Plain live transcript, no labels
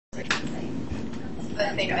The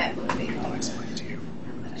thing that would be. Josie,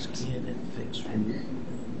 see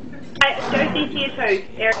his host.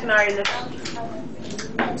 Eric and I are in this.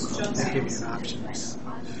 I'll give you an option. I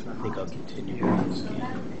think I'll continue.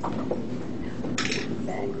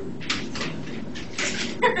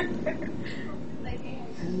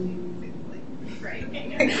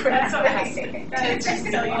 That's what I say. That just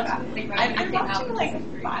so you I'm watching like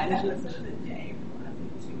 5 episodes a day.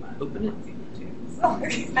 Open it. I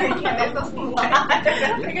can't. There's a lot. I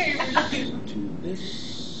don't think I really. To this.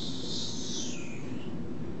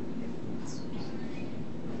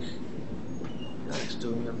 I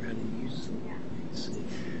still remember how to use it. Let's see.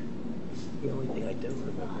 The only thing I don't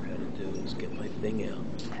remember how to do is get my thing out.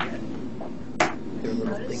 There's a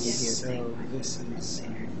little thing in here. So this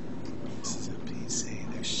is a PC.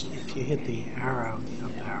 If you hit the arrow, the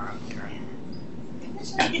up arrow,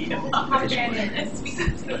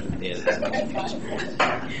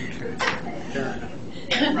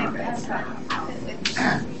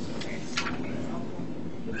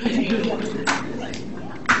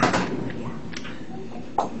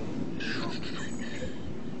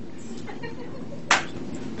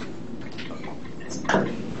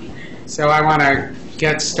 So I want to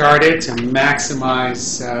get started to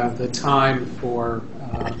maximize the time for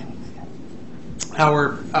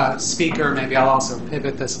our speaker. Maybe I'll also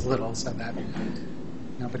pivot this a little so that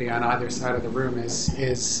nobody on either side of the room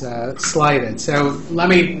is slighted. So let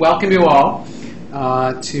me welcome you all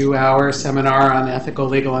to our seminar on ethical,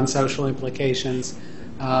 legal, and social implications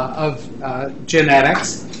of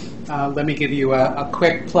genetics. Let me give you a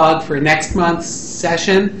quick plug for next month's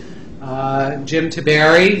session. Jim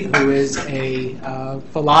Taberi, who is a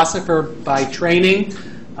philosopher by training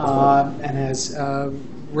and has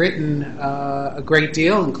written a great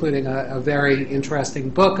deal, including a very interesting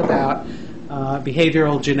book about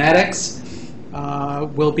behavioral genetics,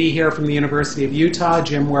 will be here from the University of Utah.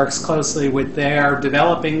 Jim works closely with their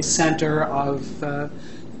developing center of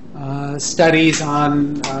studies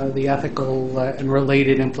on the ethical and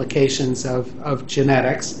related implications of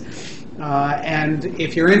genetics. And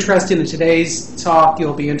if you're interested in today's talk,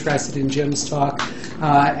 you'll be interested in Jim's talk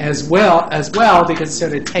as well, because it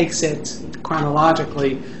sort of takes it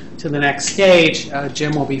chronologically to the next stage.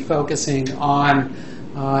 Jim will be focusing on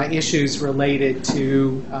issues related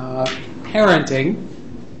to parenting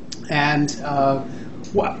and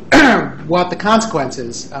what the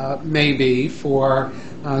consequences may be for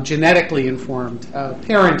genetically informed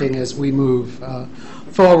parenting as we move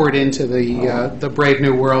forward into the brave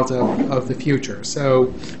new world of the future.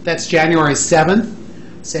 So that's January 7th,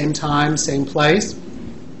 same time, same place.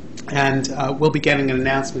 And we'll be getting an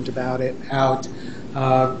announcement about it out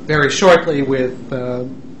very shortly with the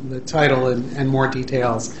title and more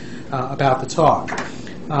details about the talk.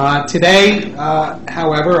 Today,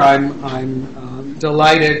 however, I'm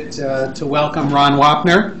delighted to welcome Ron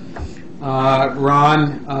Wapner.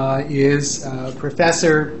 Ron is a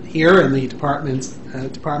professor here in the Department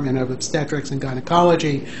of Obstetrics and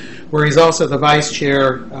Gynecology, where he's also the vice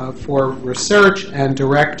chair for research and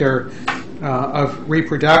director of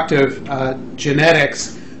reproductive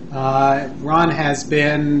genetics. Ron has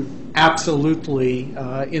been absolutely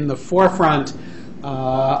in the forefront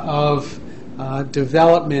of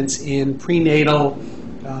developments in prenatal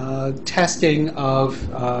testing of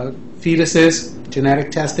fetuses,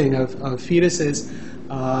 genetic testing of fetuses.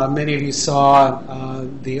 Many of you saw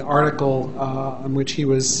the article on which he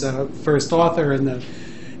was first author in the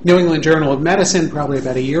New England Journal of Medicine probably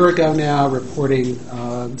about a year ago now, reporting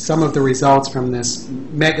some of the results from this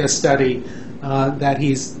mega study that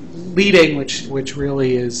he's leading, which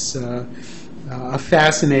really is a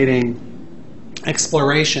fascinating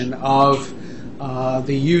exploration of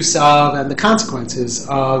the use of and the consequences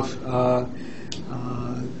of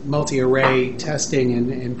multi-array testing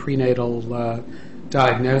in prenatal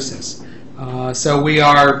diagnosis. So we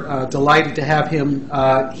are delighted to have him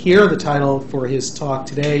here. The title for his talk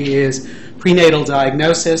today is Prenatal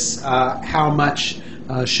Diagnosis, How Much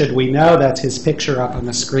Should We Know? That's his picture up on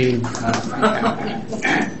the screen.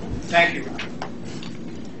 Thank you.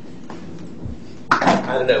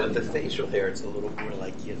 I don't know, with the facial hair, it's a little more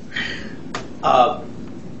like you.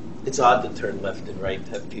 It's odd to turn left and right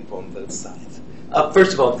to have people on both sides.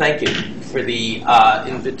 First of all, thank you for the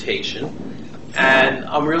invitation. And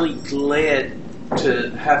I'm really glad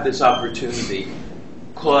to have this opportunity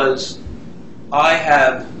because I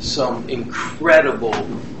have some incredible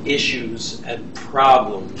issues and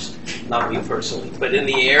problems, not me personally, but in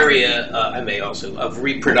the area, I may also, of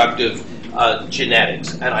reproductive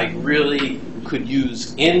genetics. And I really could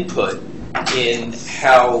use input in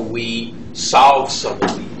how we solve some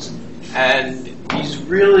of these. And these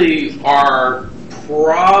really are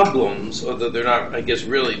problems, although they're not, I guess,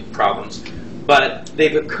 really problems, but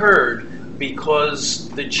they've occurred because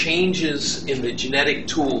the changes in the genetic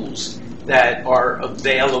tools that are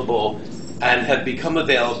available and have become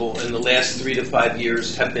available in the last 3 to 5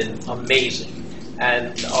 years have been amazing.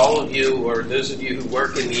 And all of you, or those of you who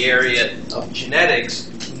work in the area of genetics,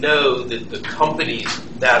 know that the companies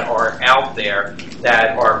that are out there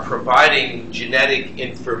that are providing genetic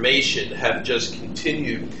information have just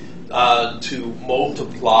continued to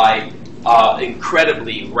multiply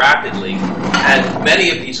incredibly rapidly. And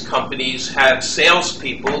many of these companies have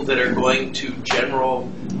salespeople that are going to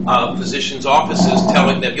general physicians' offices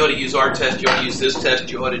telling them, you ought to use our test, you ought to use this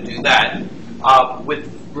test, you ought to do that,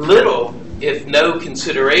 with little, if no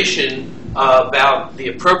consideration about the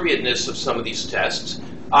appropriateness of some of these tests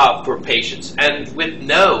for patients, and with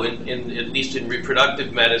no, at least in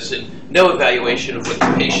reproductive medicine, no evaluation of what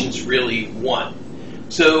the patients really want.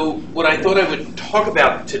 So what I thought I would talk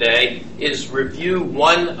about today is review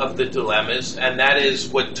one of the dilemmas, and that is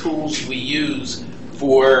what tools we use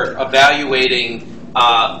for evaluating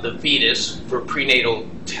the fetus for prenatal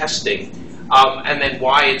testing, and then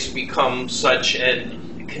why it's become such a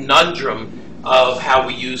conundrum of how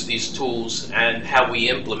we use these tools and how we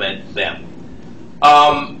implement them.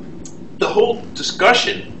 The whole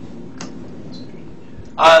discussion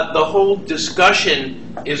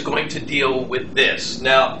is going to deal with this.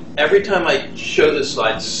 Now, every time I show this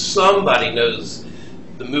slide, somebody knows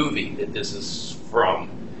the movie that this is from.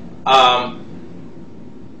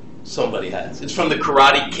 Somebody has. It's from The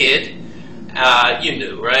Karate Kid. You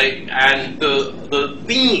knew, right? And the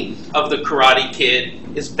theme of The Karate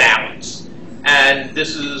Kid is balance. And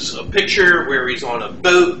this is a picture where he's on a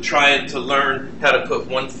boat trying to learn how to put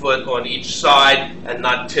one foot on each side and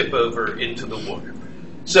not tip over into the water.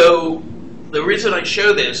 So the reason I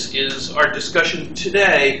show this is our discussion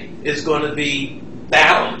today is going to be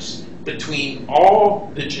balance between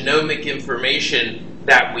all the genomic information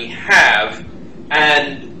that we have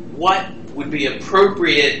and what would be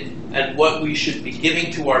appropriate and what we should be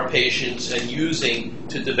giving to our patients and using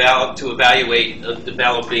to evaluate a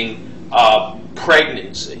developing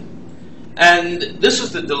pregnancy. And this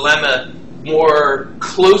is the dilemma more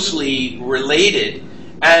closely related,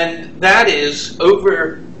 and that is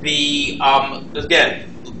over the,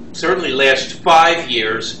 again, certainly last 5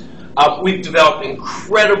 years, we've developed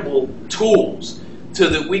incredible tools so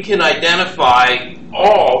that we can identify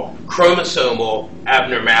all chromosomal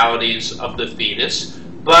abnormalities of the fetus.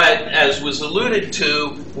 But as was alluded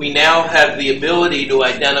to, we now have the ability to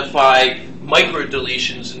identify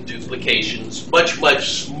microdeletions and duplications, much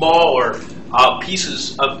smaller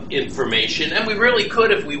pieces of information. And we really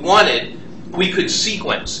could, if we wanted, we could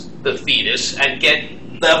sequence the fetus and get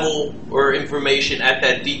level or information at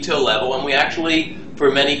that detail level. And we actually,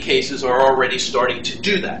 for many cases, are already starting to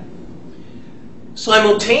do that.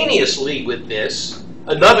 Simultaneously with this,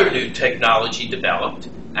 another new technology developed,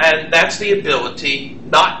 and that's the ability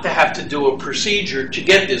not to have to do a procedure to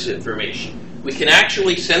get this information. We can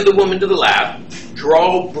actually send the woman to the lab,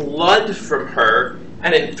 draw blood from her,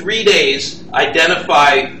 and in 3 days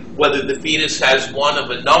identify whether the fetus has one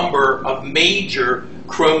of a number of major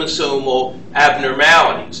chromosomal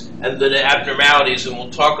abnormalities. And the abnormalities, and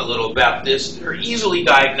we'll talk a little about this, are easily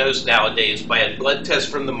diagnosed nowadays by a blood test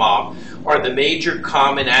from the mom, are the major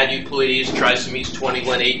common aneuploidies, trisomies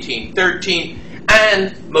 21, 18, 13,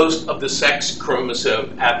 and most of the sex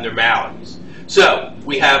chromosome abnormalities. So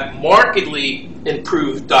we have markedly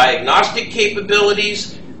improved diagnostic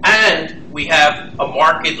capabilities, and we have a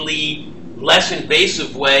markedly less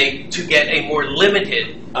invasive way to get a more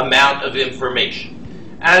limited amount of information.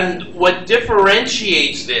 And what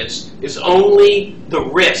differentiates this is only the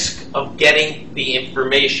risk of getting the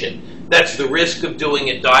information. That's the risk of doing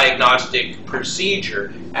a diagnostic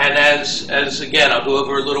procedure. And as again, I'll go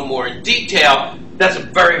over a little more in detail, that's a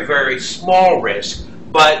very, very small risk,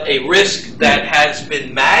 but a risk that has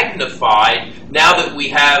been magnified now that we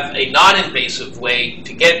have a non-invasive way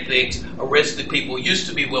to get things, a risk that people used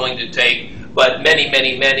to be willing to take, but many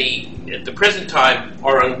at the present time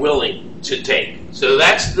are unwilling to take. So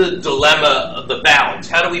that's the dilemma of the balance.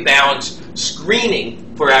 How do we balance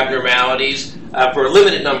screening for abnormalities, for a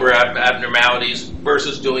limited number of abnormalities,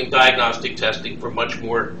 versus doing diagnostic testing for much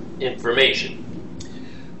more information?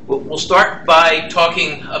 We'll start by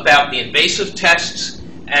talking about the invasive tests,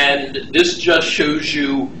 and this just shows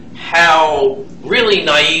you how really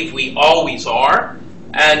naive we always are.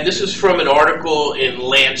 And this is from an article in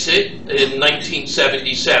Lancet in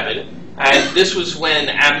 1977. And this was when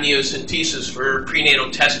amniocentesis for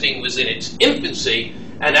prenatal testing was in its infancy.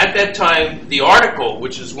 And at that time, the article,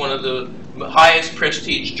 which is one of the highest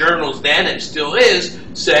prestige journals then, and still is,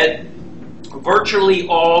 said virtually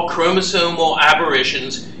all chromosomal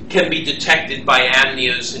aberrations can be detected by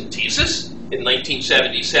amniocentesis in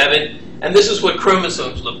 1977, and this is what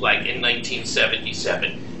chromosomes looked like in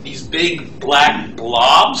 1977. These big black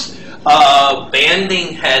blobs.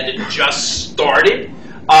 Banding had just started.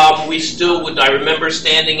 We still would, I remember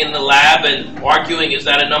standing in the lab and arguing, is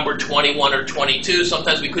that a number 21 or 22?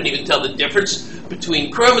 Sometimes we couldn't even tell the difference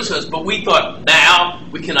between chromosomes, but we thought now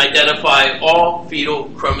we can identify all fetal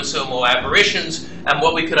chromosomal aberrations, and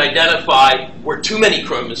what we could identify were too many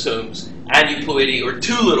chromosomes, aneuploidy, or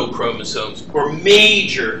too little chromosomes, or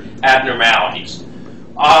major abnormalities.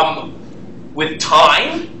 With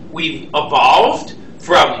time, we've evolved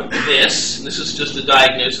from this is just a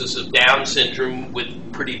diagnosis of Down syndrome with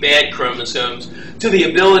pretty bad chromosomes, to the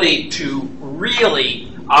ability to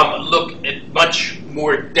really look at much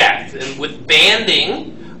more depth. And with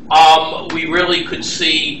banding, we really could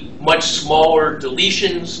see much smaller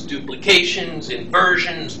deletions, duplications,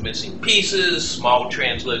 inversions, missing pieces, small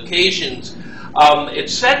translocations,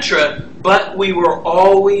 etc. But we were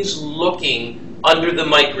always looking under the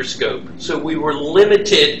microscope. So we were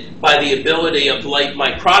limited by the ability of light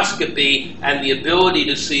microscopy and the ability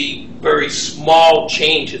to see very small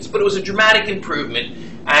changes. But it was a dramatic improvement,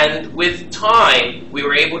 and with time, we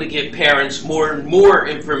were able to give parents more and more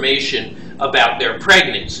information about their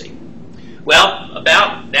pregnancy. Well,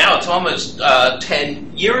 about now, it's almost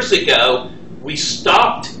 10 years ago, we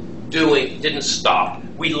didn't stop.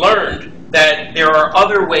 We learned that there are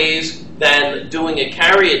other ways than doing a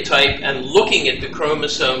karyotype and looking at the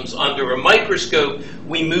chromosomes under a microscope.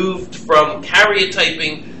 We moved from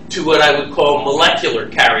karyotyping to what I would call molecular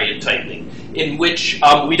karyotyping, in which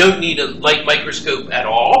we don't need a light microscope at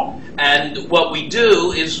all. And what we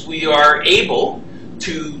do is we are able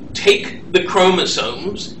to take the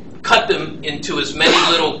chromosomes, cut them into as many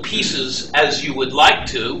little pieces as you would like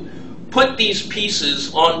to, put these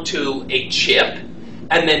pieces onto a chip,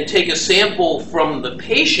 and then take a sample from the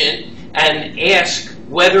patient and ask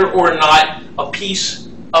whether or not a piece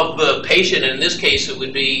of the patient, in this case it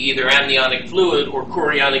would be either amniotic fluid or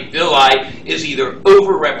chorionic villi, is either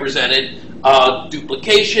overrepresented,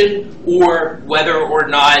 duplication, or whether or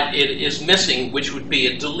not it is missing, which would be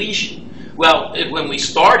a deletion. Well, when we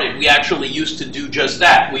started, we actually used to do just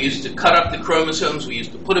that. We used to cut up the chromosomes, we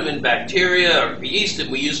used to put them in bacteria or yeast,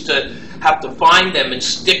 and we used to have to find them and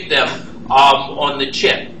stick them on the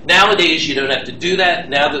chip. Nowadays, you don't have to do that.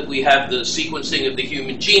 Now that we have the sequencing of the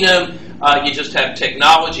human genome, you just have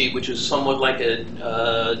technology, which is somewhat like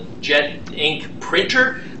a jet ink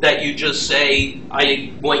printer, that you just say,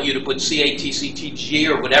 I want you to put CATCTG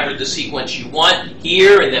or whatever the sequence you want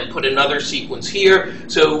here, and then put another sequence here.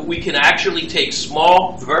 So we can actually take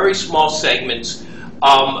small, very small segments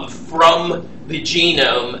from the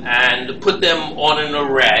genome and put them on an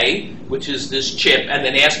array, which is this chip, and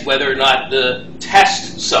then ask whether or not the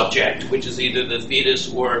test subject, which is either the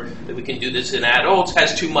fetus or that we can do this in adults,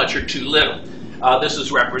 has too much or too little. This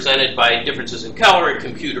is represented by differences in color. A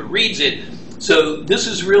computer reads it. So this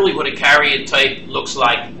is really what a karyotype looks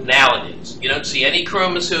like nowadays. You don't see any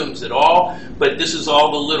chromosomes at all, but this is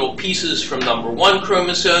all the little pieces from number 1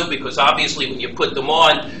 chromosome, because obviously when you put them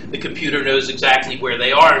on, the computer knows exactly where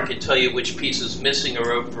they are and can tell you which piece is missing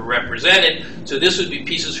or overrepresented. So this would be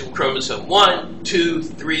pieces from chromosome 1, 2,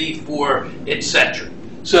 3, 4, etc.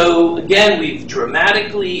 So again, we've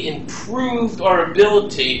dramatically improved our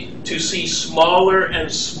ability to see smaller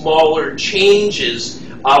and smaller changes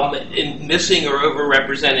in missing or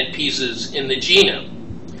overrepresented pieces in the genome.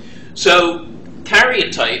 So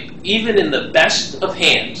karyotype, even in the best of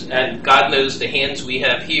hands, and God knows the hands we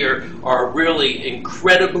have here are really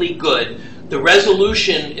incredibly good, the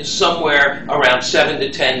resolution is somewhere around 7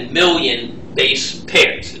 to 10 million base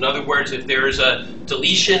pairs. In other words, if there is a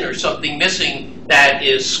deletion or something missing that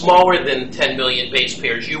is smaller than 10 million base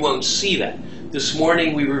pairs, you won't see that. This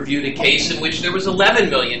morning we reviewed a case in which there was 11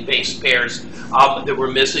 million base pairs that were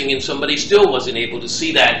missing, and somebody still wasn't able to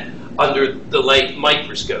see that under the light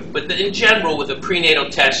microscope. But in general, with a prenatal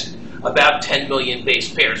test, about 10 million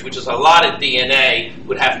base pairs, which is a lot of DNA,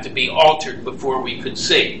 would have to be altered before we could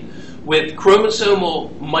see. With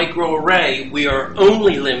chromosomal microarray, we are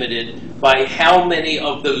only limited by how many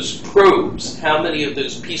of those probes, how many of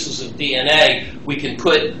those pieces of DNA we can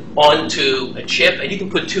put onto a chip, and you can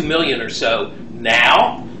put 2 million or so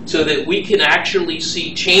now, so that we can actually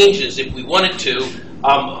see changes if we wanted to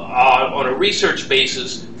on a research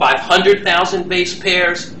basis, 500,000 base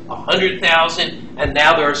pairs, 100,000, and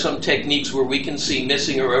now there are some techniques where we can see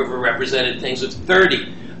missing or overrepresented things of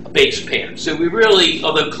 30 base pairs. So we really,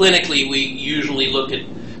 although clinically we usually look at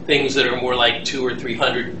things that are more like 200,000 or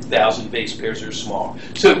 300,000 base pairs or smaller.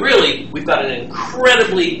 So really, we've got an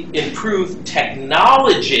incredibly improved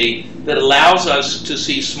technology that allows us to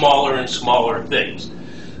see smaller and smaller things.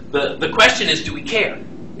 The question is, do we care?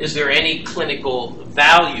 Is there any clinical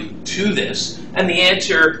value to this? And the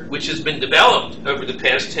answer, which has been developed over the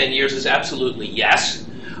past 10 years, is absolutely yes.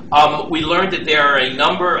 We learned that there are a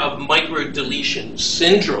number of microdeletion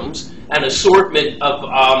syndromes, an assortment of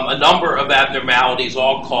a number of abnormalities,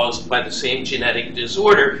 all caused by the same genetic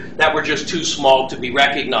disorder, that were just too small to be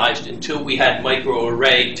recognized until we had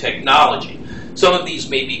microarray technology. Some of these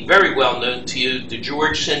may be very well known to you. The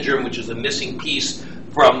George syndrome, which is a missing piece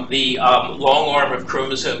from the long arm of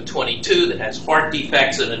chromosome 22 that has heart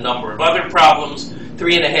defects and a number of other problems.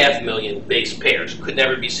 3.5 million base pairs. Could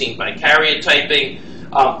never be seen by karyotyping.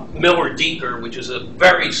 Miller-Dieker, which is a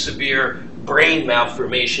very severe brain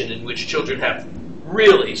malformation in which children have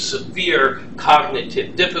really severe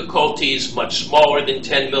cognitive difficulties, much smaller than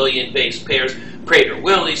 10 million base pairs.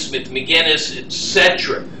 Prader-Willi, Smith-Magenis,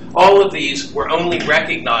 etc. All of these were only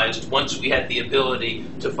recognized once we had the ability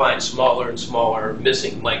to find smaller and smaller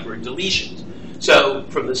missing microdeletions. So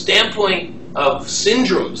from the standpoint of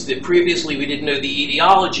syndromes that previously we didn't know the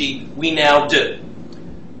etiology, we now do.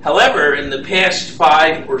 However, in the past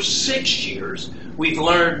 5 or 6 years, we've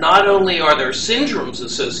learned not only are there syndromes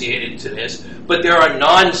associated to this, but there are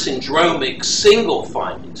non-syndromic single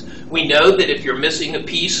findings. We know that if you're missing a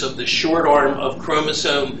piece of the short arm of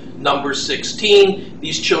chromosome number 16,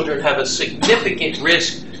 these children have a significant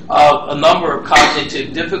risk of a number of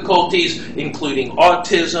cognitive difficulties, including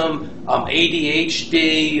autism,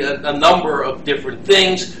 ADHD, a number of different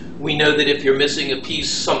things. We know that if you're missing a piece,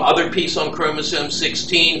 some other piece on chromosome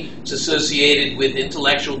 16, it's associated with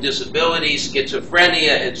intellectual disability, schizophrenia,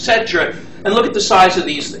 etc. And look at the size of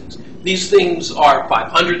these things. These things are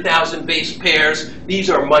 500,000 base pairs. These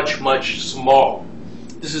are much, much smaller.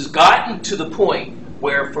 This has gotten to the point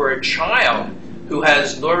where for a child who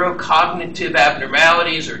has neurocognitive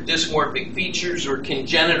abnormalities or dysmorphic features or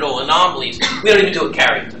congenital anomalies, we don't even do a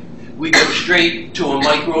karyotype. We go straight to a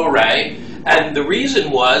microarray. And the reason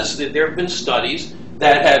was that there have been studies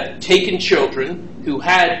that have taken children who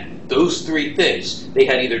had those 3 things. They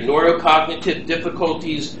had either neurocognitive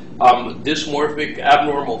difficulties, dysmorphic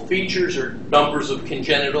abnormal features, or numbers of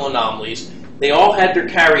congenital anomalies. They all had their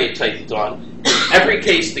karyotype done. In every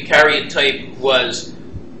case, the karyotype was...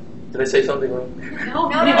 Did I say something wrong? No.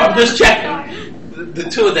 I'm just checking. The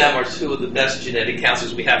 2 of them are 2 of the best genetic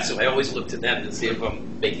counselors we have, so I always look to them to see if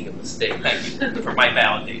I'm making a mistake. Thank you for my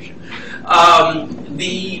validation.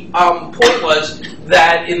 The point was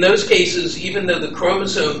that in those cases, even though the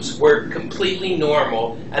chromosomes were completely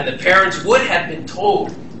normal, and the parents would have been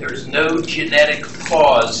told there's no genetic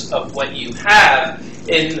cause of what you have,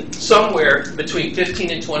 in somewhere between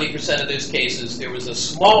 15 and 20% of those cases, there was a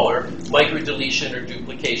smaller microdeletion or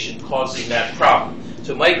duplication causing that problem.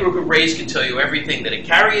 So microarrays can tell you everything that a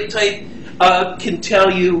karyotype can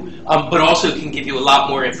tell you, but also can give you a lot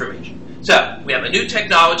more information. So we have a new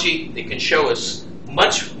technology that can show us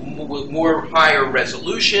much more higher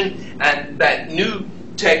resolution, and that new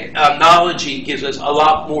technology gives us a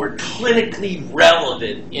lot more clinically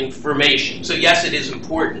relevant information. So yes, it is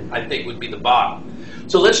important, I think, would be the bottom.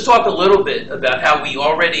 So let's talk a little bit about how we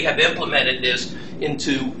already have implemented this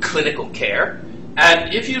into clinical care.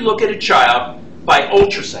 And if you look at a child by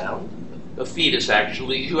ultrasound, a fetus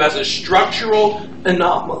actually, who has a structural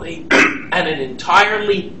anomaly and an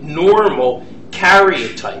entirely normal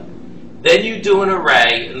karyotype, then you do an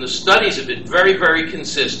array, and the studies have been very, very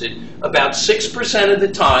consistent. About 6% of the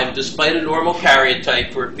time, despite a normal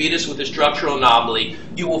karyotype for a fetus with a structural anomaly,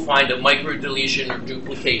 you will find a microdeletion or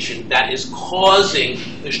duplication that is causing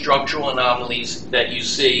the structural anomalies that you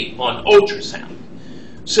see on ultrasound.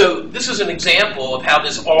 So this is an example of how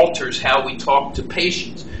this alters how we talk to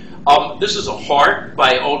patients. This is a heart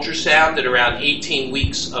by ultrasound at around 18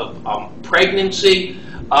 weeks of pregnancy.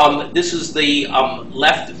 This is the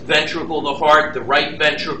left ventricle, the heart, the right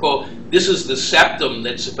ventricle. This is the septum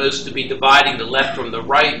that's supposed to be dividing the left from the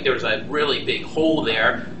right. There's a really big hole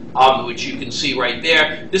there, which you can see right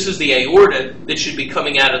there. This is the aorta that should be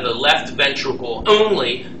coming out of the left ventricle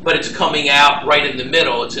only, but it's coming out right in the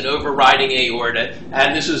middle. It's an overriding aorta,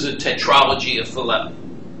 and this is a tetralogy of Fallot.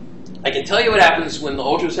 I can tell you what happens when the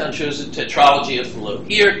ultrasound shows a tetralogy of Fallot.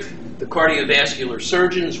 Here, the cardiovascular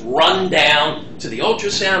surgeons run down to the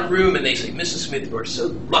ultrasound room and they say, Mrs. Smith, you are so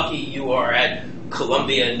lucky you are at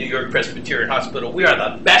Columbia New York Presbyterian Hospital. We are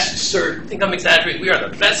the best surgeons. I think I'm exaggerating. We are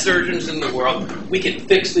the best surgeons in the world. We can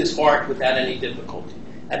fix this heart without any difficulty.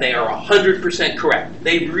 And they are 100% correct.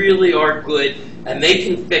 They really are good and they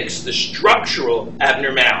can fix the structural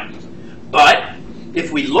abnormalities. But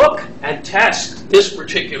if we look and test this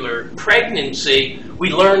particular pregnancy, we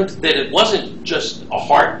learned that it wasn't just a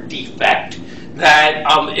heart defect, that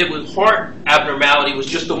it was heart abnormality was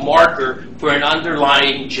just a marker for an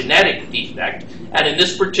underlying genetic defect. And in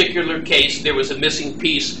this particular case, there was a missing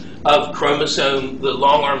piece of chromosome, the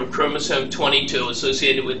long arm of chromosome 22,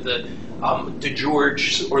 associated with the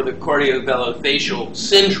DeGeorge or the cardiovelofacial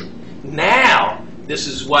syndrome. Now, this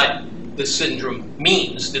is what the syndrome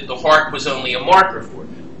means, that the heart was only a marker for it.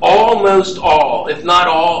 Almost all, if not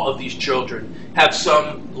all, of these children have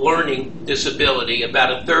some learning disability,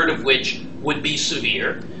 about a third of which would be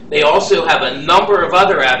severe. They also have a number of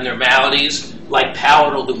other abnormalities, like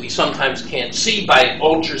palatal, that we sometimes can't see by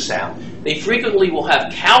ultrasound. They frequently will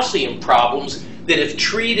have calcium problems that, if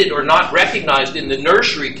treated or not recognized in the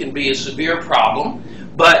nursery, can be a severe problem.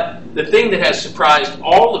 But the thing that has surprised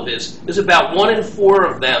all of us is about 1 in 4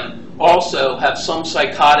 of them also have some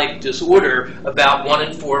psychotic disorder. About 1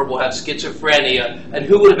 in 4 will have schizophrenia. And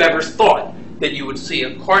who would have ever thought that you would see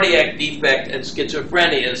a cardiac defect and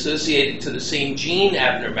schizophrenia associated to the same gene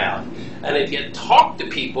abnormality? And if you talk to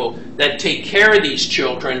people that take care of these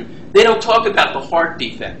children, they don't talk about the heart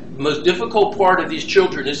defect. The most difficult part of these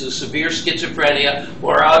children is the severe schizophrenia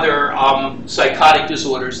or other psychotic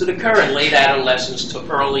disorders that occur in late adolescence to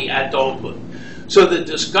early adulthood. So the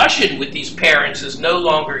discussion with these parents is no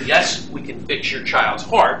longer, yes, we can fix your child's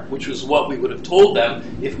heart, which was what we would have told them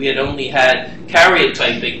if we had only had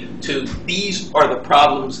karyotyping, to these are the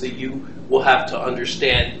problems that you will have to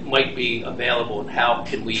understand might be available and how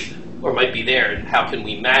can we, or might be there, and how can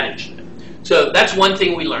we manage them. So that's one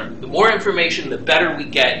thing we learned. The more information, the better we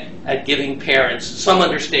get at giving parents some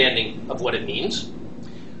understanding of what it means.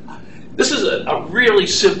 This is a really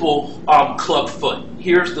simple club foot.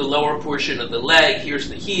 Here's the lower portion of the leg, here's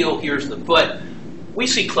the heel, here's the foot. We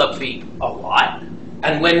see club feet a lot.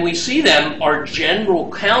 And when we see them, our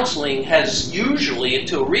general counseling has usually,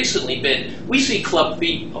 until recently, been, we see club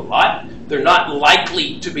feet a lot. They're not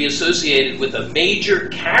likely to be associated with a major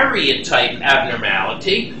karyotype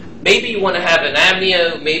abnormality. Maybe you want to have an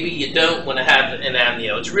amnio, maybe you don't want to have an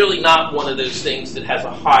amnio. It's really not one of those things that has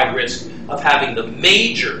a high risk of having the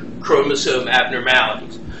major chromosome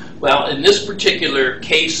abnormalities. Well, in this particular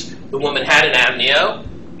case, the woman had an amnio.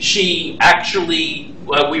 She actually,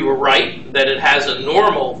 well, we were right that it has a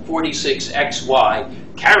normal 46XY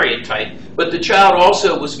karyotype, but the child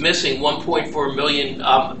also was missing 1.4 million,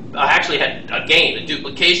 actually had a gain, a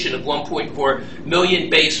duplication of 1.4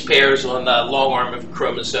 million base pairs on the long arm of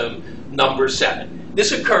chromosome number 7.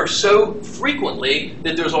 This occurs so frequently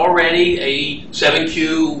that there's already a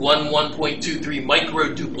 7q11.23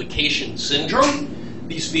 microduplication syndrome.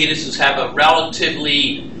 These fetuses have a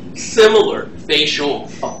relatively similar facial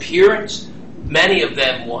appearance. Many of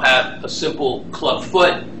them will have a simple club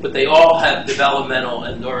foot, but they all have developmental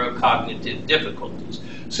and neurocognitive difficulties.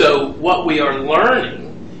 So what we are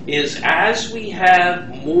learning is, as we have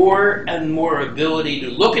more and more ability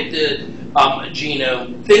to look at the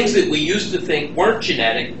genome, things that we used to think weren't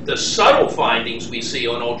genetic, the subtle findings we see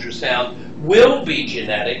on ultrasound will be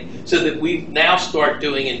genetic, so that we now start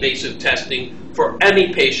doing invasive testing for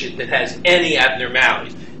any patient that has any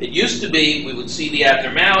abnormalities. It used to be we would see the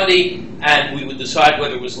abnormality and we would decide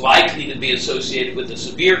whether it was likely to be associated with a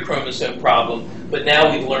severe chromosome problem, but now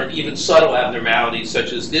we've learned even subtle abnormalities,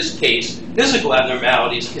 such as this case, physical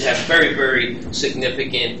abnormalities, can have very, very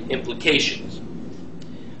significant implications.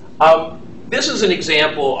 This is an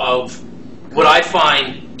example of what I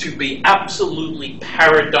find to be absolutely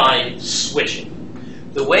paradigm switching.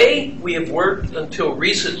 The way we have worked until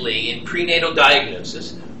recently in prenatal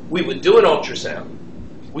diagnosis, we would do an ultrasound,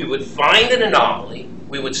 we would find an anomaly,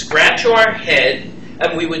 we would scratch our head,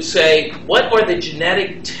 and we would say, what are the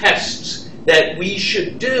genetic tests that we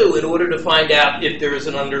should do in order to find out if there is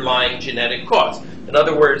an underlying genetic cause? In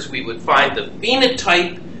other words, we would find the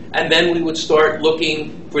phenotype, and then we would start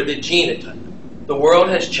looking for the genotype. The world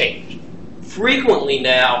has changed. Frequently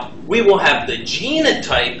now, we will have the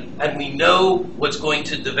genotype, and we know what's going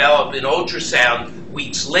to develop in ultrasound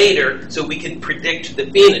weeks later, so we can predict the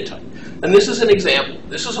phenotype. And this is an example.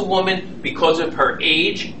 This is a woman, because of her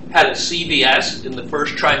age, had a CVS in the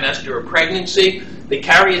first trimester of pregnancy. The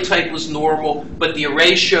karyotype was normal, but the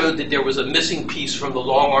array showed that there was a missing piece from the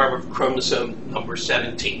long arm of chromosome number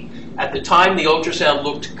 17. At the time, the ultrasound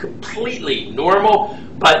looked completely normal,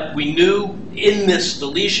 but we knew in this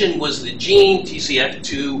deletion was the gene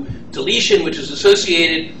TCF2 deletion, which is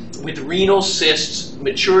associated with renal cysts,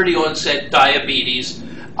 maturity onset diabetes,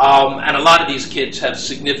 and a lot of these kids have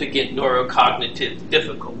significant neurocognitive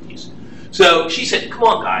difficulties. So she said, come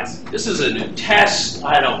on, guys, this is a new test.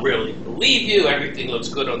 I don't really believe you. Everything looks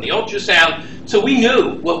good on the ultrasound. So we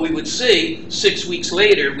knew what we would see 6 weeks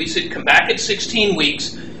later. We said, come back at 16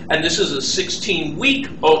 weeks, and this is a 16-week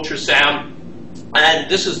ultrasound, and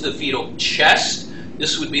this is the fetal chest.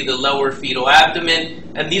 This would be the lower fetal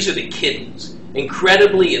abdomen, and these are the kidneys.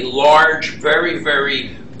 Incredibly enlarged, very,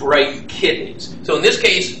 very bright kidneys. So in this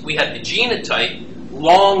case, we had the genotype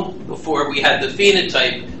long before we had the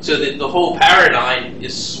phenotype, so that the whole paradigm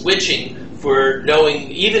is switching for knowing,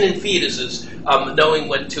 even in fetuses, knowing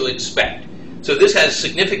what to expect. So this has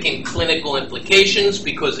significant clinical implications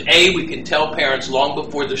because A, we can tell parents long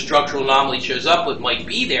before the structural anomaly shows up what might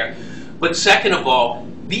be there, but second of all,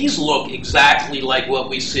 these look exactly like what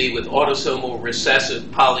we see with autosomal recessive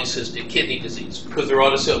polycystic kidney disease. Because they're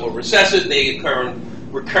autosomal recessive, they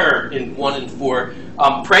recur in 1 in 4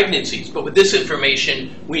 pregnancies. But with this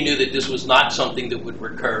information, we knew that this was not something that would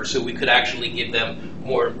recur, so we could actually give them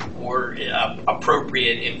more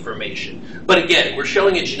appropriate information. But again, we're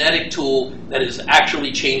showing a genetic tool that is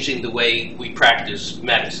actually changing the way we practice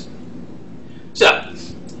medicine. So,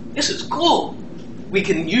 this is cool. We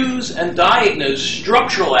can use and diagnose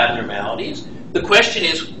structural abnormalities. The question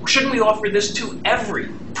is, shouldn't we offer this to every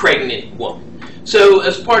pregnant woman? So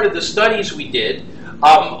as part of the studies we did,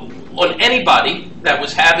 on anybody that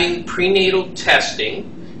was having prenatal testing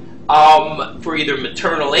for either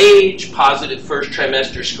maternal age, positive first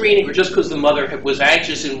trimester screening, or just because the mother was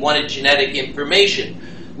anxious and wanted genetic information,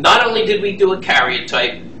 not only did we do a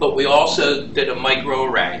karyotype, but we also did a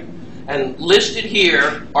microarray. And listed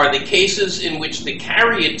here are the cases in which the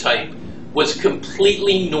karyotype was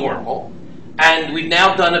completely normal. And we've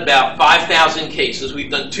now done about 5,000 cases. We've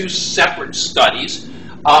done 2 separate studies.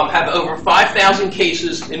 Have over 5,000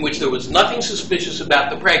 cases in which there was nothing suspicious about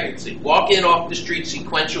the pregnancy. Walk in off the street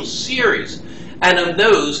sequential series. And of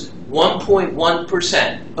those,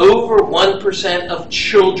 1.1%, over 1% of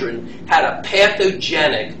children had a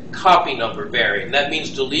pathogenic copy number variant. That means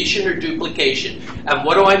deletion or duplication. And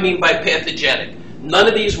what do I mean by pathogenic? None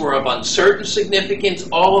of these were of uncertain significance.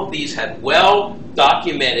 All of these had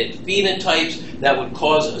well-documented phenotypes that would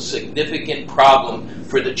cause a significant problem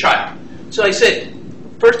for the child. So I said,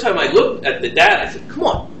 first time I looked at the data, I said, come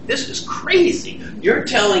on, this is crazy. You're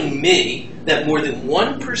telling me that more than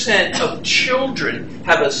 1% of children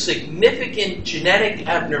have a significant genetic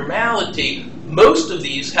abnormality. Most of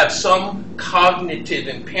these have some cognitive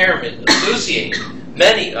impairment associated.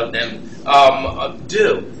 Many of them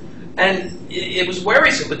do. And it was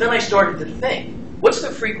worrisome, but then I started to think, what's the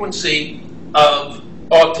frequency of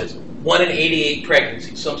autism? 1 in 88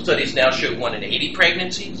 pregnancies. Some studies now show 1 in 80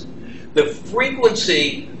 pregnancies. The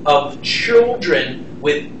frequency of children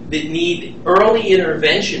that need early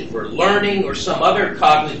intervention for learning or some other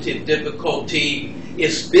cognitive difficulty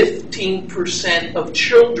is 15% of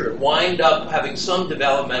children wind up having some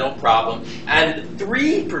developmental problem, and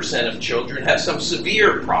 3% of children have some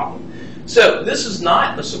severe problem. So this is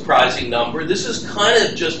not a surprising number. This is kind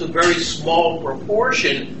of just a very small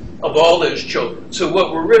proportion of all those children. So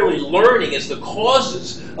what we're really learning is the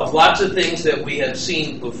causes of lots of things that we have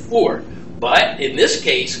seen before. But in this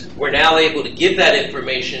case, we're now able to give that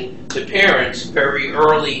information to parents very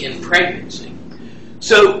early in pregnancy.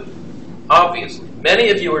 So obviously, many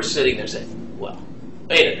of you are sitting there saying, well,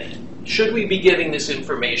 wait a minute. Should we be giving this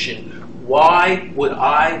information? Why would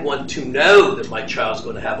I want to know that my child's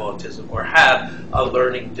going to have autism or have a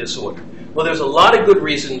learning disorder? Well, there's a lot of good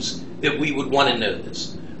reasons that we would want to know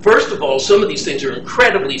this. First of all, some of these things are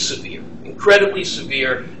incredibly severe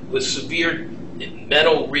with severe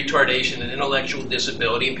mental retardation and intellectual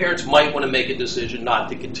disability, and parents might want to make a decision not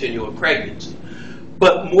to continue a pregnancy.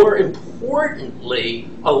 But more importantly,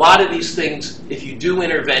 a lot of these things, if you do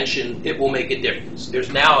intervention, it will make a difference. There's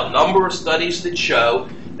now a number of studies that show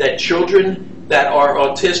that children that are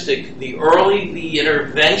autistic, the early the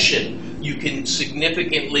intervention, you can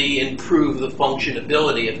significantly improve the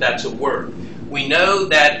functionability, if that's a word. We know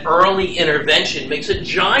that early intervention makes a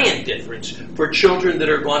giant difference for children that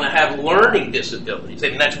are going to have learning disabilities.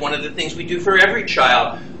 And that's one of the things we do for every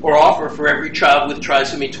child, or offer for every child with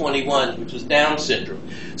trisomy 21, which is Down syndrome.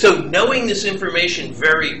 So knowing this information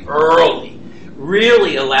very early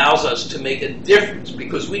really allows us to make a difference,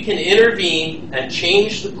 because we can intervene and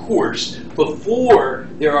change the course before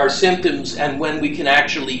there are symptoms and when we can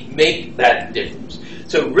actually make that difference.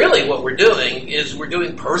 So really what we're doing is we're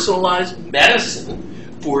doing personalized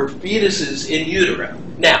medicine for fetuses in utero.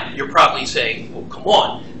 Now, you're probably saying, well, come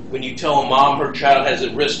on. When you tell a mom her child has a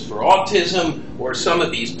risk for autism or some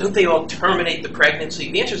of these, don't they all terminate the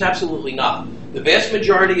pregnancy? The answer is absolutely not. The vast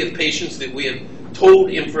majority of patients that we have told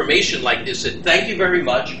information like this, said, thank you very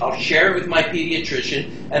much, I'll share it with my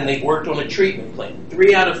pediatrician, and they've worked on a treatment plan.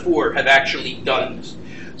 3 out of 4 have actually done this.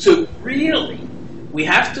 So really, we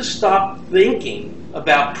have to stop thinking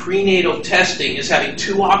about prenatal testing as having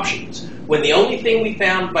 2 options, when the only thing we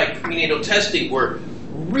found by prenatal testing were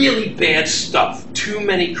really bad stuff, too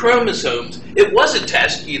many chromosomes. It was a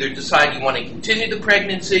test. You either decide you want to continue the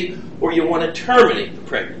pregnancy or you want to terminate the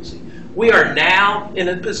pregnancy. We are now in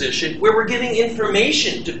a position where we're giving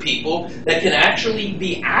information to people that can actually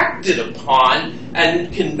be acted upon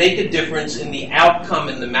and can make a difference in the outcome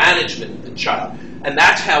and the management of the child. And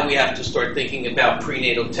that's how we have to start thinking about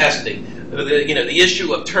prenatal testing. The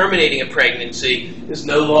issue of terminating a pregnancy is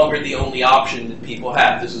no longer the only option that people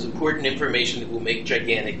have. This is important information that will make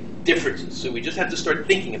gigantic differences. So we just have to start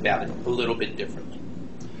thinking about it a little bit differently.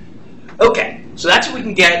 Okay, so that's what we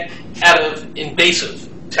can get out of invasive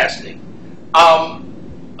testing.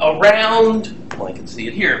 Around, well, I can see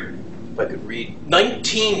it here, if I could read,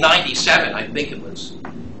 1997, I think it was.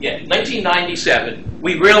 Yeah, 1997,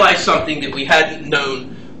 we realized something that we hadn't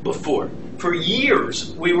known before. For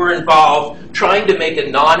years, we were involved trying to make a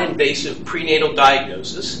non-invasive prenatal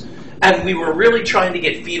diagnosis, and we were really trying to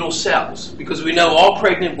get fetal cells, because we know all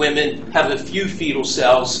pregnant women have a few fetal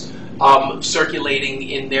cells circulating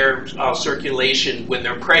in their circulation when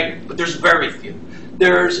they're pregnant, but there's very few.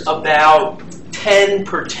 There's about 10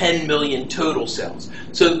 per 10 million total cells.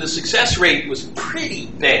 So the success rate was pretty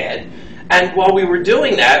bad. And while we were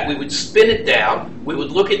doing that, we would spin it down, we would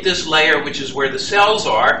look at this layer, which is where the cells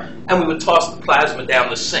are, and we would toss the plasma down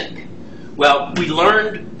the sink. Well, we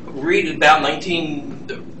read about late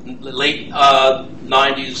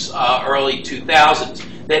 90s, early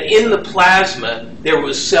 2000s, that in the plasma there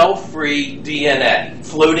was cell-free DNA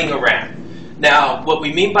floating around. Now, what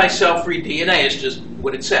we mean by cell-free DNA is just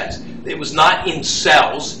what it says. It was not in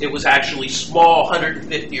cells. It was actually small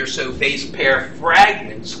 150 or so base pair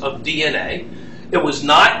fragments of DNA. It was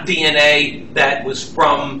not DNA that was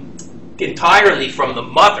entirely from the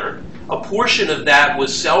mother. A portion of that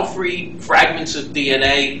was cell-free fragments of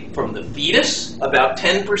DNA from the fetus. About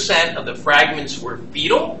 10% of the fragments were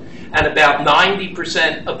fetal, and about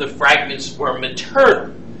 90% of the fragments were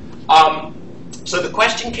maternal. So the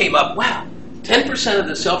question came up, wow, 10% of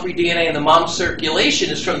the cell-free DNA in the mom's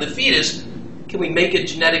circulation is from the fetus. Can we make a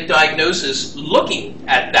genetic diagnosis looking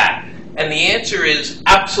at that? And the answer is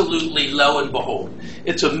absolutely, lo and behold.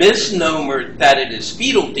 It's a misnomer that it is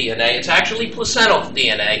fetal DNA. It's actually placental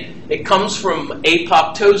DNA. It comes from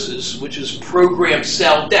apoptosis, which is programmed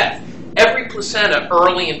cell death. Every placenta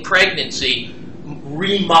early in pregnancy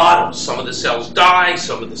remodels. Some of the cells die,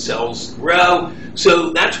 some of the cells grow.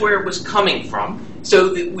 So that's where it was coming from.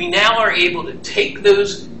 So that we now are able to take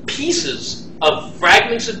those pieces of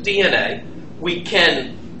fragments of DNA, we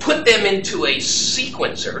can put them into a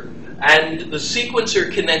sequencer, and the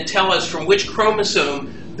sequencer can then tell us from which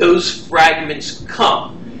chromosome those fragments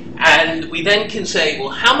come. And we then can say, well,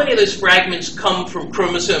 how many of those fragments come from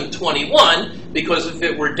chromosome 21? Because if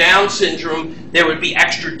it were Down syndrome, there would be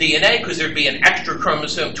extra DNA because there would be an extra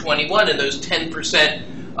chromosome 21 in those 10%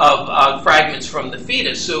 of fragments from the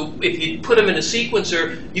fetus. So if you put them in a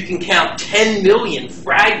sequencer, you can count 10 million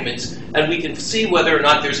fragments, and we can see whether or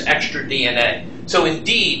not there's extra DNA. So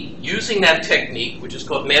indeed, using that technique, which is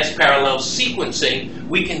called mass parallel sequencing,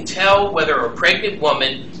 we can tell whether a pregnant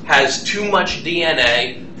woman has too much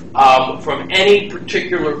DNA from any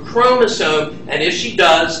particular chromosome, and if she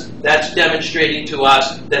does, that's demonstrating to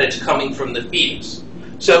us that it's coming from the fetus.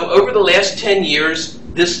 So over the last 10 years,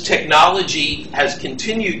 this technology has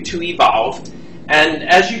continued to evolve, and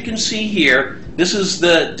as you can see here, this is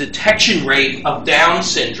the detection rate of Down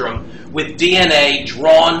syndrome with DNA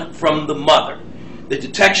drawn from the mother. The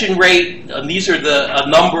detection rate, these are a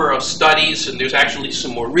number of studies, and there's actually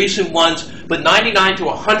some more recent ones, but 99 to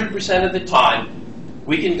 100% of the time,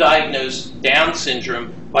 we can diagnose Down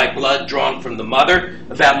syndrome by blood drawn from the mother.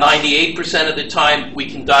 About 98% of the time, we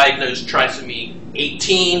can diagnose trisomy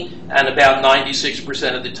 18, and about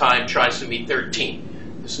 96% of the time, trisomy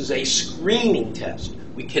 13. This is a screening test.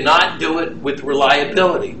 We cannot do it with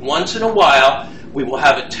reliability. Once in a while, we will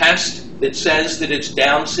have a test that says that it's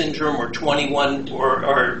Down syndrome or 21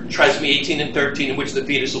 or trisomy 18 and 13, in which the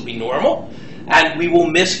fetus will be normal. And we will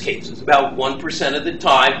miss cases. About 1% of the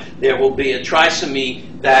time, there will be a trisomy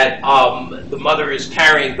that the mother is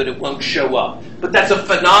carrying, but it won't show up. But that's a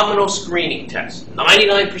phenomenal screening test.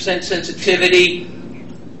 99% sensitivity,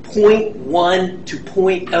 0.1 to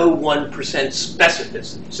 0.01%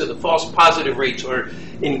 specificity. So the false positive rates are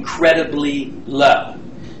incredibly low.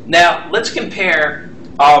 Now, let's compare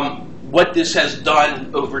what this has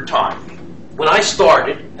done over time. when I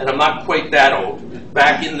started, and I'm not quite that old,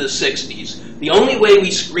 back in the 60s, the only way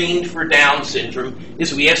we screened for Down syndrome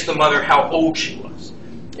is we asked the mother how old she was.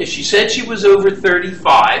 If she said she was over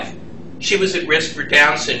 35, she was at risk for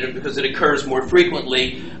Down syndrome because it occurs more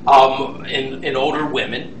frequently in older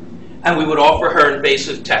women, and we would offer her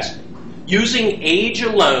invasive testing. Using age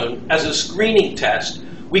alone as a screening test,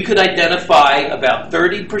 we could identify about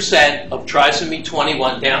 30% of trisomy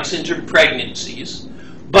 21 Down syndrome pregnancies,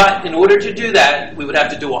 but in order to do that, we would have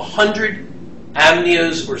to do 100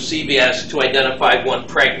 amnios or CBS to identify one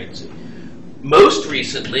pregnancy. Most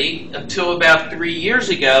recently, until about 3 years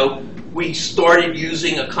ago, we started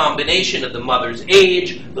using a combination of the mother's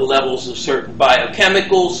age, the levels of certain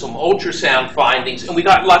biochemicals, some ultrasound findings, and we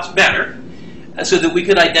got lots better, so that we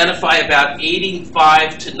could identify about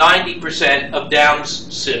 85 to 90% of Down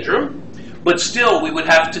syndrome, but still we would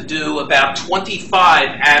have to do about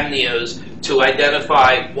 25 amnios to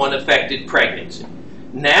identify one affected pregnancy.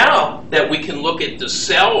 Now that we can look at the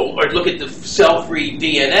cell-free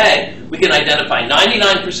DNA, we can identify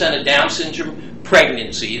 99% of Down syndrome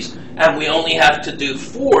pregnancies, and we only have to do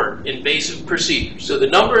 4 invasive procedures. So the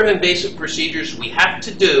number of invasive procedures we have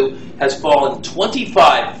to do has fallen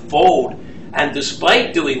 25-fold, and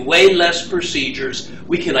despite doing way less procedures,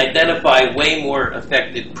 we can identify way more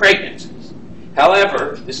affected pregnancies.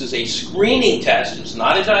 However, this is a screening test, it's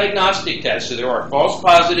not a diagnostic test, so there are false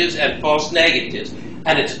positives and false negatives,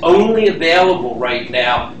 and it's only available right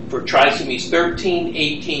now for trisomies 13,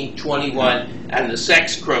 18, 21, and the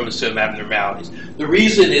sex chromosome abnormalities. The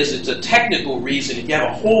reason is it's a technical reason. If you have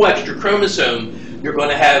a whole extra chromosome, you're going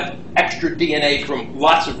to have extra DNA from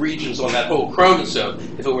lots of regions on that whole chromosome.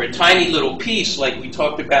 If it were a tiny little piece, like we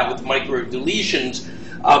talked about with microdeletions,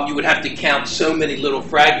 you would have to count so many little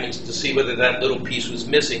fragments to see whether that little piece was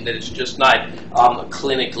missing that it's just not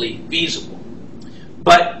clinically feasible.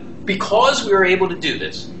 But because we were able to do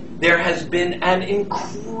this, there has been an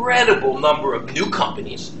incredible number of new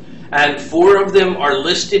companies, and 4 of them are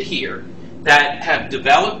listed here, that have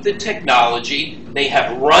developed the technology. They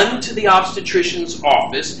have run to the obstetrician's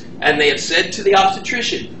office, and they have said to the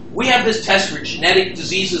obstetrician, we have this test for genetic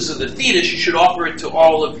diseases of the fetus, you should offer it to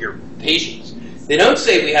all of your patients. They don't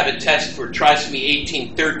say we have a test for trisomy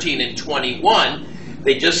 18, 13, and 21.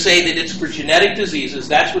 They just say that it's for genetic diseases.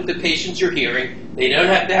 That's what the patients are hearing. They don't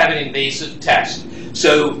have to have an invasive test.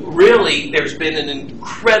 So really, there's been an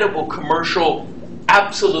incredible commercial,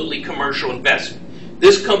 absolutely commercial investment.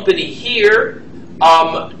 This company here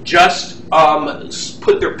just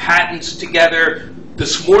put their patents together.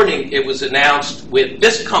 This morning, it was announced with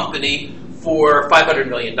this company for $500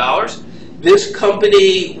 million. This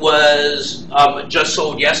company was just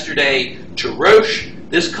sold yesterday to Roche.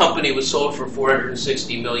 This company was sold for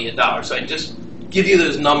 $460 million. So I just give you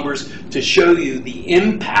those numbers to show you the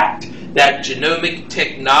impact that genomic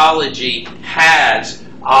technology has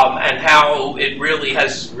and how it really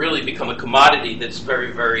has become a commodity that's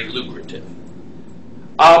very, very lucrative.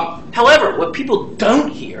 However, what people don't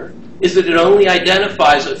hear is that it only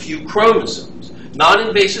identifies a few chromosomes.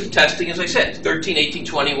 Non-invasive testing, as I said, 13, 18,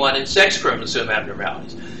 21, and sex chromosome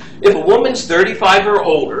abnormalities. If a woman's 35 or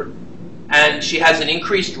older, and she has an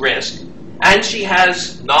increased risk, and she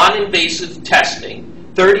has non-invasive testing,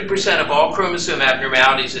 30% of all chromosome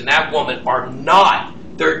abnormalities in that woman are not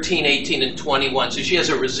 13, 18, and 21. So she has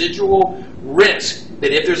a residual risk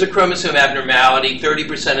that if there's a chromosome abnormality,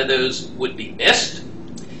 30% of those would be missed.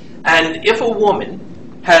 And if a woman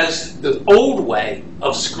has the old way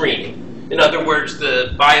of screening, in other words,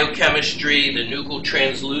 the biochemistry, the nuchal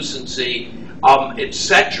translucency,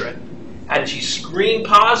 etc., and she's screened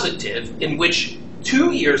positive, in which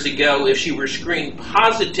 2 years ago, if she were screened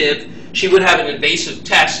positive, she would have an invasive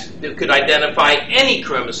test that could identify any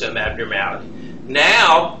chromosome abnormality.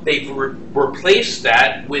 Now, they've replaced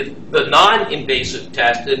that with the non-invasive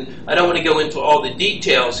test, and I don't want to go into all the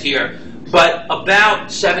details here, but about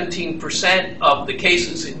 17% of the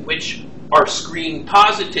cases in which are screened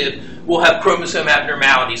positive will have chromosome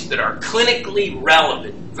abnormalities that are clinically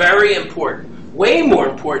relevant, very important. Way more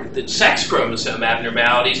important than sex chromosome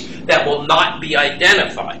abnormalities that will not be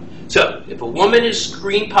identified. So, if a woman is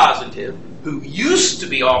screened positive, who used to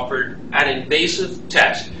be offered an invasive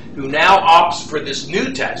test, who now opts for this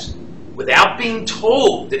new test, without being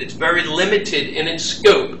told that it's very limited in its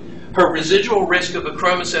scope, her residual risk of a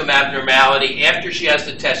chromosome abnormality after she has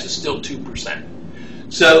the test is still 2%.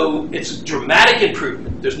 So, it's a dramatic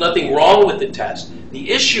improvement. There's nothing wrong with the test. The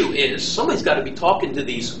issue is, somebody's got to be talking to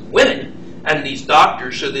these women and these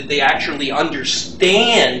doctors so that they actually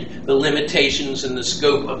understand the limitations and the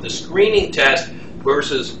scope of the screening test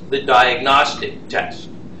versus the diagnostic test.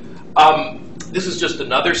 This is just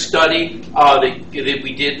another study that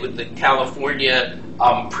we did with the California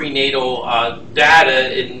prenatal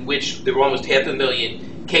data, in which there were almost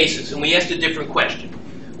 500,000 cases. And we asked a different question.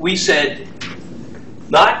 We said,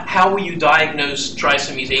 not how will you diagnose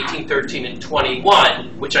trisomies 18, 13, and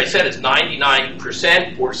 21, which I said is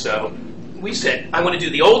 99% or so. We said, I want to do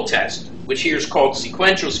the old test, which here is called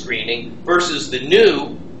sequential screening, versus the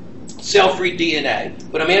new cell-free DNA.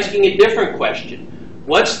 But I'm asking a different question.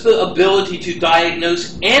 What's the ability to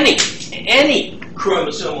diagnose any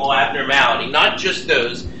chromosomal abnormality, not just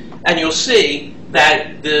those? And you'll see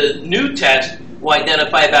that the new test will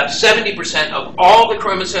identify about 70% of all the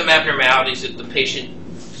chromosome abnormalities that the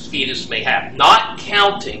patient's fetus may have, not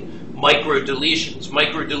counting microdeletions.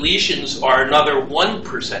 Microdeletions are another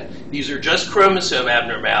 1%. These are just chromosome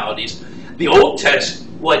abnormalities. The old test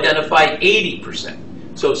will identify 80%.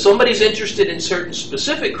 So if somebody's interested in certain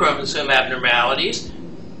specific chromosome abnormalities,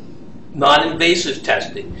 non-invasive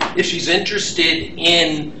testing. If she's interested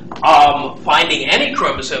in finding any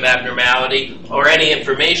chromosome abnormality or any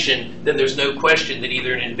information, then there's no question that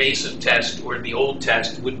either an invasive test or the old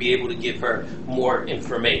test would be able to give her more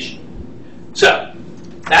information. So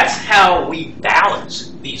that's how we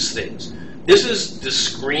balance these things. This is the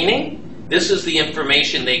screening. This is the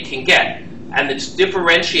information they can get. And it's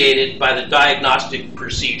differentiated by the diagnostic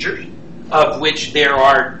procedures, of which there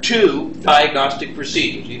are 2 diagnostic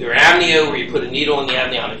procedures, either amnio, where you put a needle in the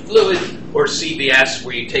amniotic fluid, or CBS,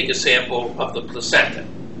 where you take a sample of the placenta.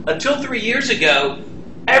 Until 3 years ago,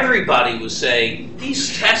 everybody was saying,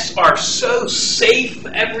 these tests are so safe,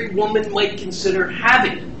 every woman might consider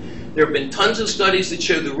having it. There have been tons of studies that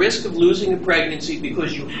show the risk of losing a pregnancy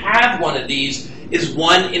because you have one of these is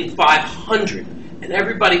 1 in 500. And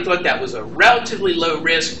everybody thought that was a relatively low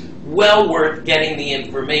risk, well worth getting the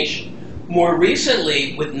information. More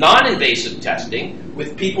recently, with non-invasive testing,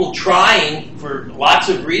 with people trying for lots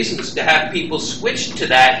of reasons to have people switch to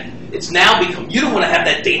that, it's now become, you don't want to have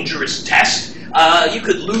that dangerous test. You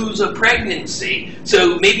could lose a pregnancy.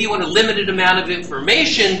 So maybe you want a limited amount of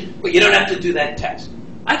information, but you don't have to do that test.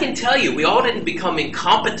 I can tell you, we all didn't become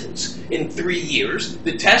incompetents in 3 years.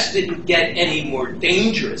 The test didn't get any more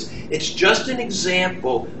dangerous. It's just an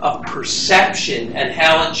example of perception and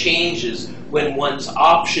how it changes when one's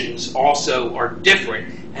options also are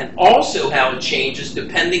different, and also how it changes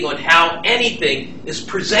depending on how anything is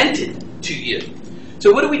presented to you.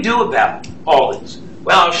 So what do we do about all this?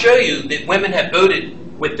 Well, I'll show you that women have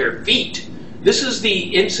voted with their feet. This is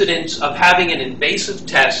the incidence of having an invasive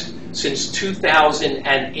test since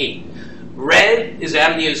 2008. Red is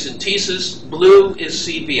amniocentesis, blue is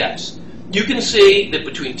CBS. You can see that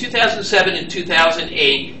between 2007 and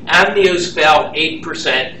 2008, amnios fell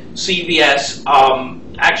 8%, CBS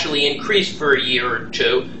actually increased for a year or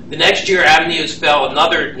 2. The next year, amnios fell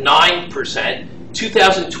another 9%.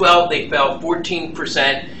 2012, they fell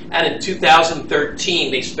 14%, and in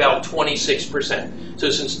 2013, they fell 26%. So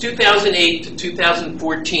since 2008 to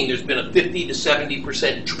 2014, there's been a 50 to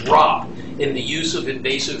 70% drop in the use of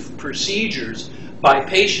invasive procedures by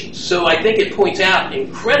patients. So I think it points out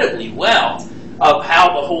incredibly well of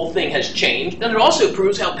how the whole thing has changed, and it also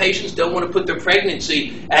proves how patients don't want to put their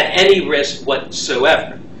pregnancy at any risk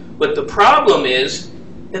whatsoever. But the problem is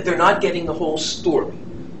that they're not getting the whole story.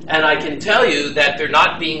 And I can tell you that they're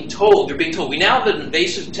not being told. They're being told, we now have an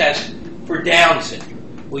invasive test for Down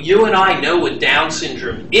syndrome. Well, you and I know what Down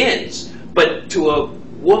syndrome is, but to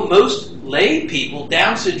most lay people,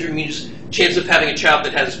 Down syndrome means chance of having a child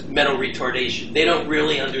that has mental retardation. They don't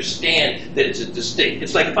really understand that it's a distinct.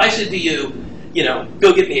 It's like if I said to you,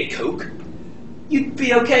 go get me a Coke, you'd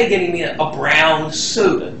be okay getting me a brown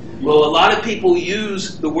soda. Well, a lot of people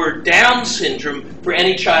use the word Down syndrome for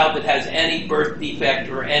any child that has any birth defect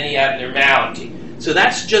or any abnormality. So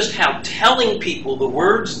that's just how telling people the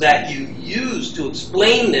words that you use to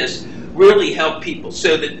explain this really help people.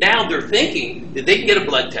 So that now they're thinking that they can get a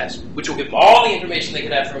blood test, which will give them all the information they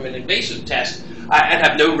could have from an invasive test, and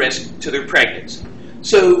have no risk to their pregnancy.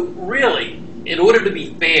 So really, in order to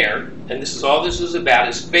be fair, and this is all this is about,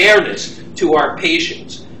 is fairness to our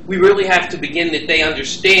patients, we really have to begin that they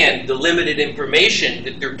understand the limited information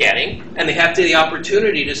that they're getting, and they have the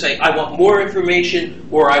opportunity to say, I want more information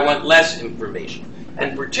or I want less information.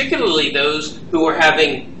 And particularly those who are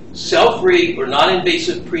having cell-free or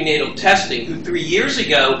non-invasive prenatal testing, who 3 years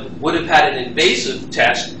ago would have had an invasive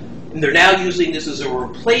test, and they're now using this as a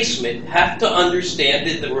replacement, have to understand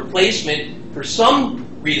that the replacement, for some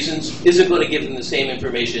reasons, isn't going to give them the same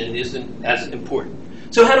information and isn't as important.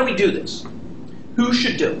 So how do we do this? Who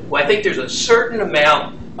should do it? Well, I think there's a certain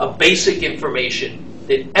amount of basic information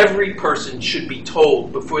that every person should be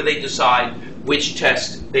told before they decide which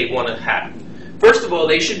test they want to have. First of all,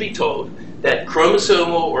 they should be told that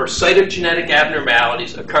chromosomal or cytogenetic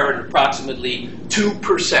abnormalities occur in approximately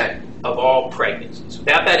 2% of all pregnancies.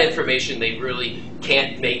 Without that information, they really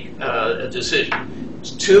can't make a decision.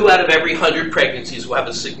 2 out of every 100 pregnancies will have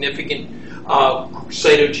a significant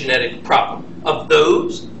cytogenetic problem. Of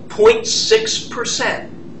those, 0.6%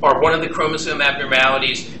 are one of the chromosome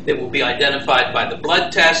abnormalities that will be identified by the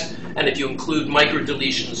blood test, and if you include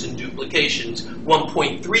microdeletions and duplications,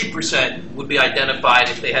 1.3% would be identified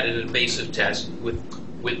if they had an invasive test with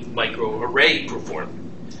microarray performed.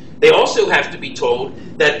 They also have to be told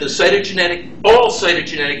that all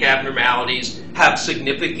cytogenetic abnormalities have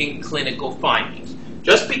significant clinical findings.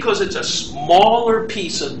 Just because it's a smaller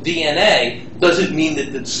piece of DNA doesn't mean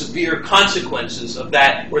that the severe consequences of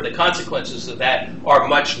that, or the consequences of that, are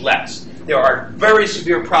much less. There are very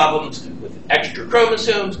severe problems with extra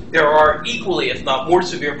chromosomes. There are equally, if not more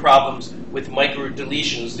severe problems with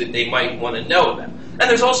microdeletions that they might want to know about. And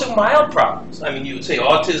there's also mild problems. I mean, you would say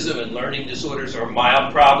autism and learning disorders are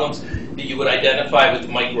mild problems that you would identify with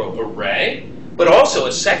microarray, but also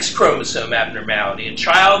a sex chromosome abnormality, a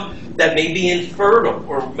child that may be infertile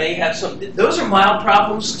or may have some, those are mild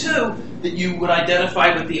problems too that you would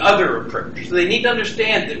identify with the other approach. So they need to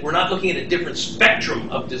understand that we're not looking at a different spectrum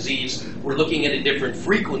of disease, we're looking at a different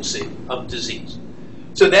frequency of disease.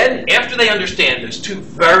 So then, after they understand those 2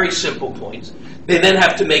 very simple points, they then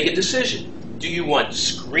have to make a decision. Do you want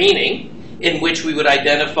screening, in which we would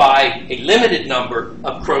identify a limited number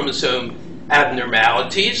of chromosome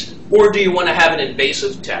abnormalities, or do you want to have an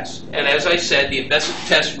invasive test? And as I said, the invasive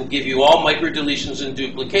test will give you all microdeletions and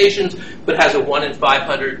duplications, but has a 1 in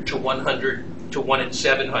 500 to 100 to 1 in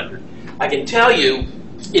 700. I can tell you,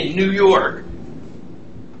 in New York,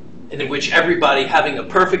 and in which everybody having a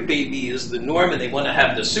perfect baby is the norm and they want to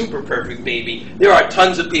have the super perfect baby, there are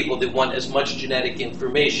tons of people that want as much genetic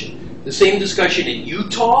information. The same discussion in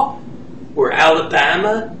Utah or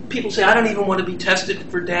Alabama, people say, I don't even want to be tested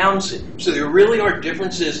for Down syndrome. So there really are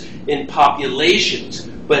differences in populations,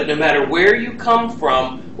 but no matter where you come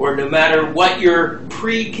from, or no matter what your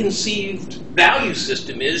preconceived value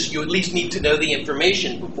system is, you at least need to know the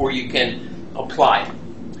information before you can apply it.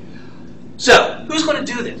 So, who's going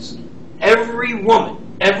to do this? Every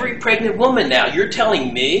woman, every pregnant woman now. You're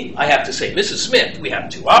telling me, I have to say, Mrs. Smith, we have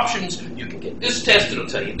 2 options. You can get this test, it'll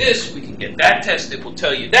tell you this. We can get that test, it will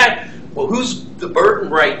tell you that. Well, who's the burden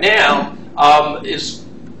right now is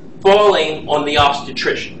falling on the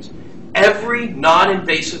obstetricians. Every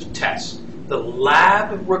non-invasive test, the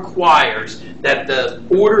lab requires that the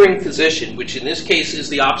ordering physician, which in this case is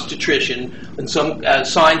the obstetrician, and some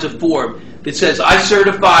signs a form that says, I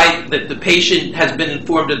certify that the patient has been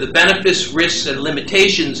informed of the benefits, risks, and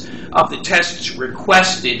limitations of the tests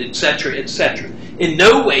requested, etc., etc. In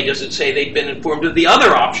no way does it say they've been informed of the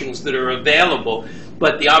other options that are available,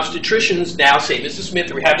 but the obstetricians now say, Mrs.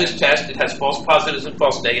 Smith, we have this test, it has false positives and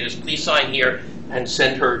false negatives, please sign here and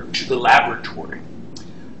send her to the laboratory.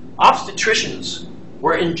 Obstetricians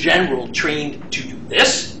were in general trained to do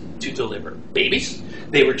this, to deliver babies.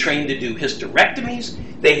 They were trained to do hysterectomies.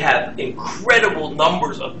 They have incredible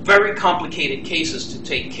numbers of very complicated cases to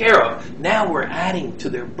take care of. Now we're adding to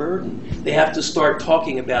their burden. They have to start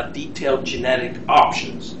talking about detailed genetic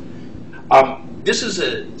options. This is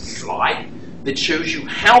a slide that shows you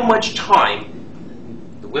how much time,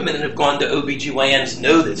 the women that have gone to OBGYNs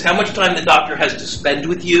know this, how much time the doctor has to spend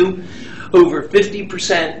with you. Over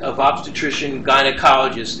 50% of obstetrician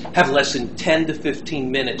gynecologists have less than 10 to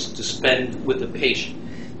 15 minutes to spend with a patient.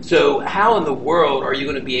 So how in the world are you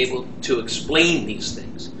going to be able to explain these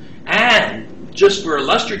things? And just for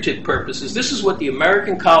illustrative purposes, this is what the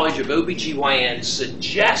American College of OBGYN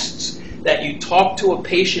suggests that you talk to a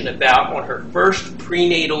patient about on her first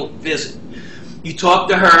prenatal visit. You talk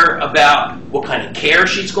to her about what kind of care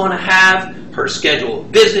she's going to have, her schedule of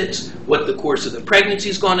visits, what the course of the pregnancy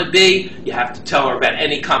is going to be. You have to tell her about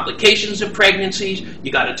any complications of pregnancies.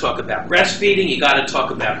 You got to talk about breastfeeding. You got to talk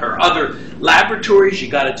about her other laboratories. You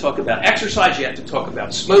got to talk about exercise. You have to talk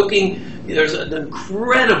about smoking. There's an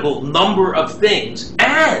incredible number of things.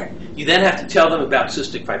 And you then have to tell them about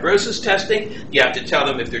cystic fibrosis testing. You have to tell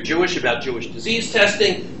them, if they're Jewish, about Jewish disease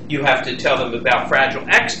testing. You have to tell them about Fragile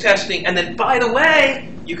X testing. And then, by the way,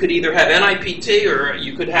 you could either have NIPT or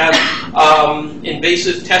you could have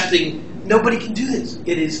invasive testing. Nobody can do this.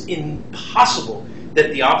 It is impossible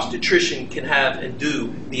that the obstetrician can have and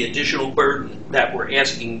do the additional burden that we're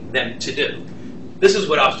asking them to do. This is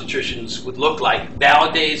what obstetricians would look like.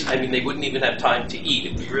 Nowadays, I mean, they wouldn't even have time to eat.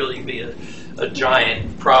 It would really be a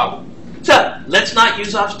giant problem. So, let's not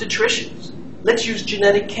use obstetricians. Let's use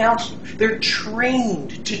genetic counselors. They're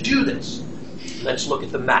trained to do this. Let's look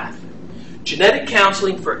at the math. Genetic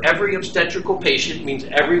counseling for every obstetrical patient means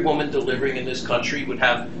every woman delivering in this country would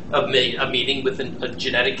have a meeting with a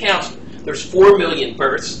genetic counselor. There's 4 million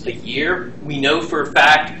births a year. We know for a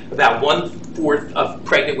fact about 1/4 of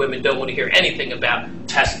pregnant women don't want to hear anything about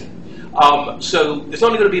testing. So there's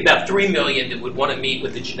only going to be about 3 million that would want to meet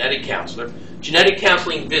with a genetic counselor. Genetic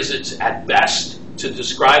counseling visits at best, to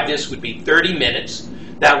describe this, would be 30 minutes.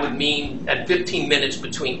 That would mean at 15 minutes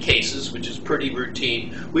between cases, which is pretty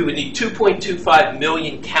routine, we would need 2.25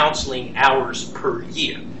 million counseling hours per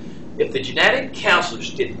year. If the genetic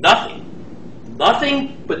counselors did nothing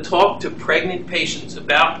but talk to pregnant patients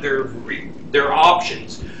about their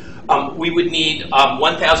options, we would need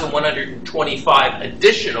 1,125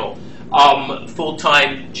 additional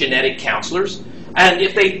full-time genetic counselors. And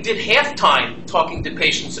if they did half time talking to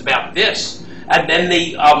patients about this, and then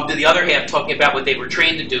they did the other half talking about what they were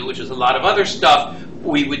trained to do, which is a lot of other stuff,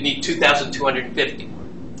 we would need 2,250.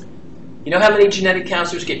 You know how many genetic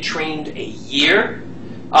counselors get trained a year?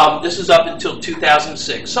 This is up until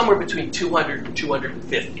 2006, somewhere between 200 and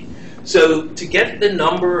 250. So to get the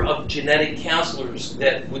number of genetic counselors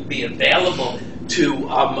that would be available to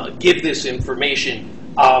give this information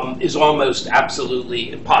is almost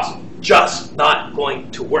absolutely impossible. Just not going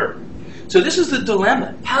to work. So this is the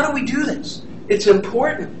dilemma. How do we do this? It's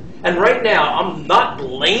important. And right now, I'm not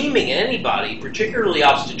blaming anybody, particularly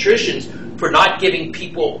obstetricians, for not giving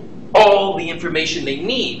people all the information they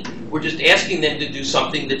need. We're just asking them to do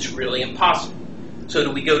something that's really impossible. So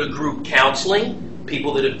do we go to group counseling?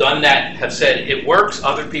 People that have done that have said it works.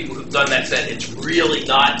 Other people who've done that said it's really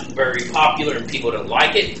not very popular and people don't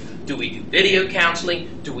like it. Do we do video counseling?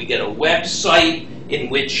 Do we get a website in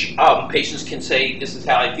which patients can say, this is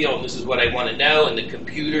how I feel and this is what I want to know, and the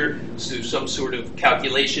computer, through some sort of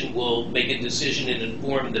calculation, will make a decision and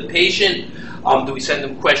inform the patient? Do we send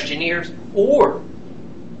them questionnaires? Or,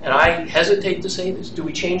 and I hesitate to say this, do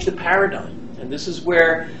we change the paradigm? And this is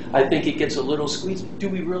where I think it gets a little squeezed. Do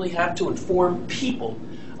we really have to inform people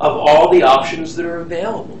of all the options that are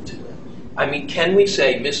available to them? I mean, can we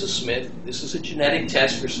say, Mrs. Smith, this is a genetic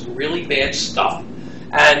test for some really bad stuff,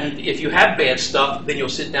 and if you have bad stuff, then you'll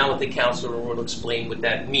sit down with the counselor and we'll explain what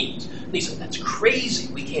that means. Lisa, that's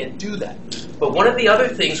crazy. We can't do that. But one of the other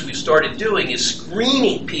things we've started doing is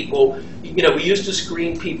screening people. You know, we used to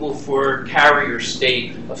screen people for carrier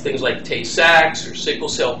state of things like Tay-Sachs or sickle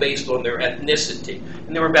cell based on their ethnicity.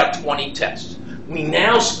 And there were about 20 tests. We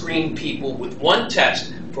now screen people with one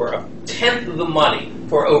test for 1/10 of the money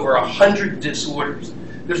for over 100 disorders.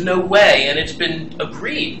 There's no way, and it's been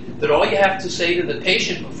agreed, that all you have to say to the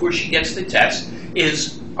patient before she gets the test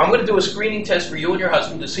is, I'm going to do a screening test for you and your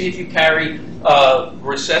husband to see if you carry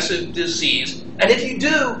recessive disease, and if you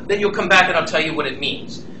do, then you'll come back and I'll tell you what it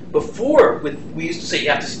means. Before, we used to say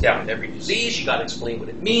you have to sit down with every disease, you got to explain what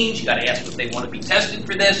it means, you got to ask if they want to be tested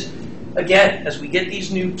for this. Again, as we get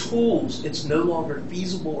these new tools, it's no longer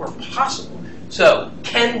feasible or possible. So,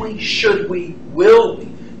 can we, should we, will we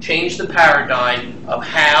change the paradigm of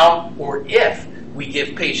how or if we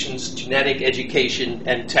give patients genetic education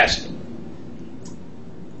and testing?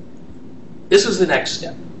 This is the next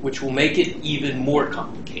step, which will make it even more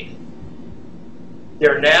complicated.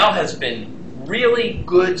 There now has been really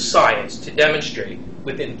good science to demonstrate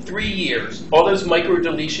within 3 years all those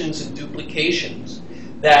microdeletions and duplications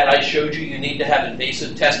that I showed you need to have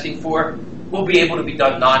invasive testing for will be able to be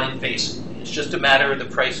done non-invasively. It's just a matter of the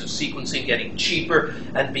price of sequencing getting cheaper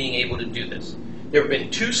and being able to do this. There have been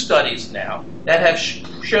 2 studies now that have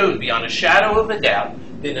shown beyond a shadow of a doubt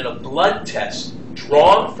that in a blood test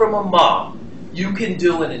drawn from a mom, you can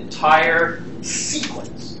do an entire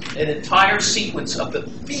sequence of the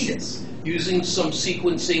fetus using some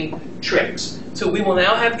sequencing tricks. So we will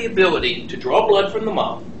now have the ability to draw blood from the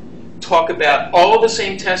mom, talk about all the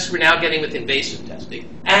same tests we're now getting with invasive testing,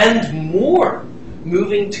 and more,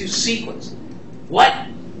 moving to sequencing. What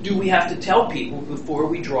do we have to tell people before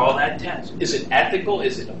we draw that test? Is it ethical?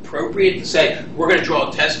 Is it appropriate to say, we're going to draw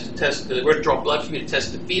a we're going to draw blood from you to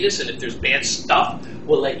test the fetus, and if there's bad stuff,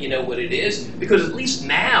 we'll let you know what it is? Because at least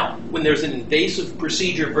now, when there's an invasive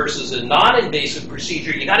procedure versus a non-invasive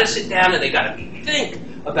procedure, you got to sit down and they got to think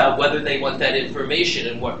about whether they want that information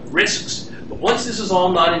and what risks. But once this is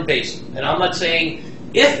all non-invasive, and I'm not saying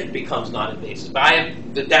if it becomes non-invasive,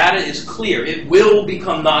 the data is clear, it will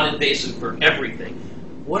become non-invasive for everything.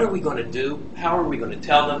 What are we going to do? How are we going to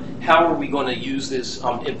tell them? How are we going to use this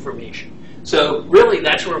information? So really,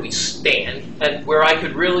 that's where we stand. And where I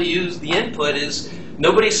could really use the input is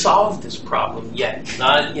nobody solved this problem yet.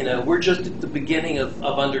 We're just at the beginning of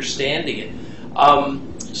understanding it.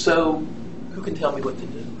 So who can tell me what to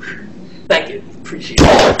do? Thank you. Appreciate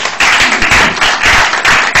it.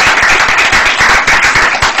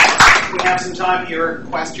 time to your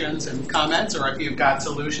questions and comments, or if you've got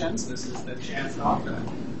solutions, this is the chance to offer them.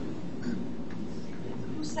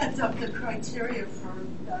 Who sets up the criteria for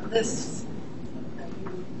lists that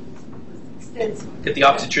you extensive? That the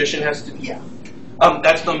obstetrician has to? Yeah.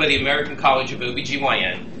 That's done by the American College of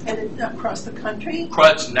OBGYN. And it's across the country?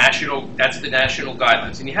 That's national. That's the national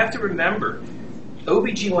guidelines. And you have to remember,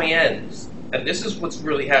 OBGYNs, and this is what's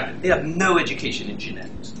really happened, they have no education in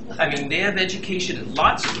genetics. I mean, they have education in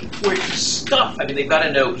lots of important stuff. I mean, they've got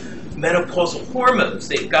to know menopausal hormones.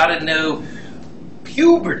 They've got to know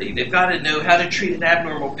puberty. They've got to know how to treat an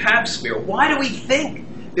abnormal pap smear. Why do we think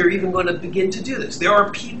they're even going to begin to do this? There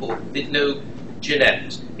are people that know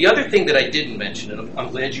genetics. The other thing that I didn't mention, and I'm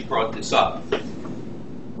glad you brought this up,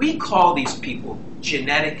 we call these people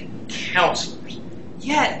genetic counselors.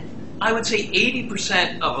 Yet, I would say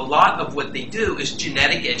 80% of a lot of what they do is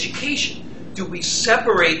genetic education. Do we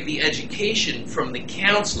separate the education from the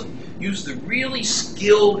counseling? Use the really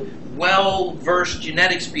skilled, well-versed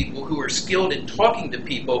genetics people who are skilled in talking to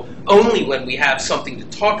people only when we have something to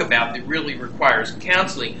talk about that really requires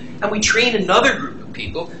counseling. And we train another group of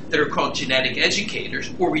people that are called genetic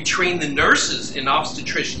educators, or we train the nurses in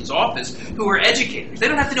obstetrician's office who are educators. They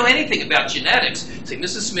don't have to know anything about genetics. Say,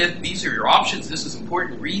 Mrs. Smith, these are your options. This is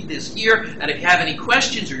important. Read this here. And if you have any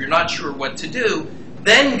questions or you're not sure what to do,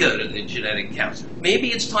 then go to the genetic counselor. Maybe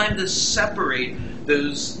it's time to separate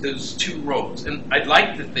those two roles. And I'd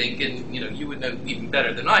like to think, and you would know even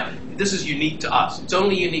better than I, this is unique to us. It's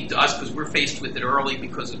only unique to us because we're faced with it early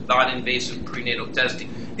because of non-invasive prenatal testing.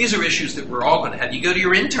 These are issues that we're all going to have. You go to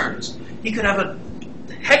your interns. You could have a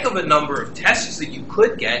heck of a number of tests that you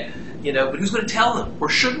could get, but who's going to tell them? Or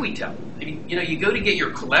should we tell them? I mean, you go to get your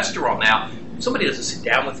cholesterol now. Somebody doesn't sit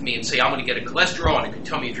down with me and say, I'm going to get a cholesterol, and it can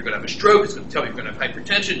tell me if you're going to have a stroke, it's going to tell me if you're going to have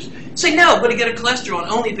hypertension. Say, no, I'm going to get a cholesterol,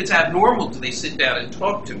 and only if it's abnormal do they sit down and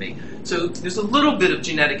talk to me. So there's a little bit of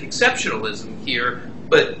genetic exceptionalism here,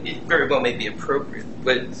 but it very well may be appropriate.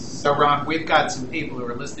 But So, Ron, we've got some people who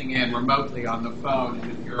are listening in remotely on the phone,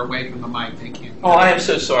 and if you're away from the mic, they can't. Oh, I am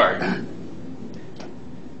so sorry.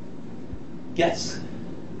 Yes?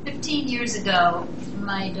 15 years ago,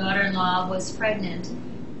 my daughter-in-law was pregnant,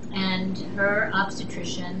 and her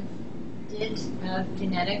obstetrician did a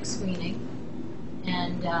genetic screening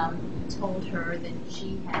and told her that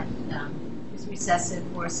she had was recessive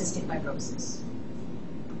for cystic fibrosis.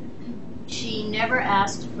 She never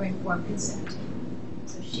asked for informed consent.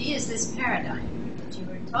 So she is this paradigm that you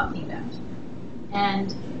were talking about.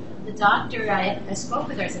 And the doctor, I spoke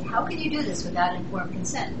with her, I said, how can you do this without informed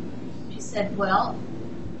consent? She said, well,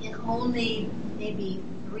 in only maybe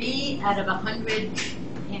 3 out of 100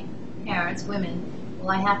 parents, women, will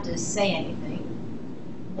I have to say anything?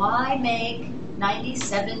 Why make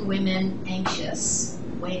 97 women anxious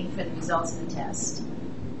waiting for the results of the test?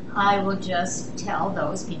 I will just tell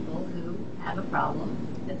those people who have a problem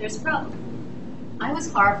that there's a problem. I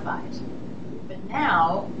was horrified. But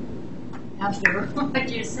now, after what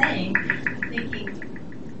you're saying, I'm thinking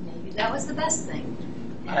maybe that was the best thing.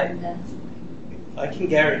 And, I can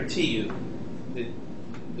guarantee you that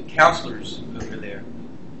the counselors over there,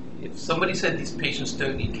 if somebody said these patients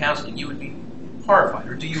don't need counseling, you would be horrified.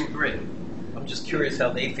 Or do you agree? I'm just curious how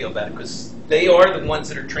they feel about it, because they are the ones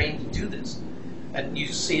that are trained to do this. And you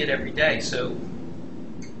see it every day. So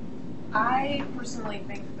I personally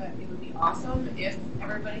think that it would be awesome if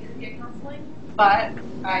everybody could get counseling, but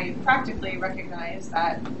I practically recognize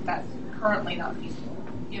that that's currently not feasible,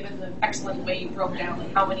 given the excellent way you broke down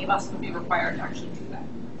like how many of us would be required to actually do that.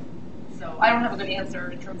 So I don't have a good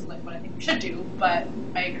answer in terms of like what I think we should do, but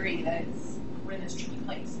I agree that we're in this tricky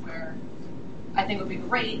place where I think it would be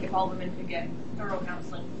great if all women could get thorough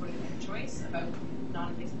counseling before they make a choice about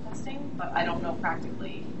non-invasive testing, but I don't know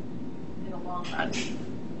practically in the long run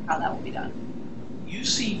how that will be done. you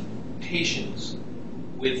see patients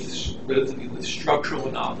with relatively with structural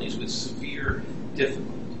anomalies, with severe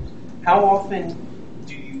difficulties. How often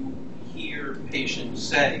do you hear patients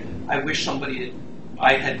say, I wish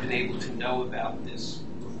I had been able to know about this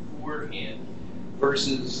beforehand,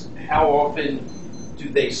 versus how often do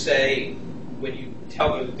they say, when you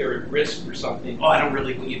tell them that they're at risk for something, oh, I don't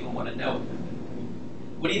really even want to know about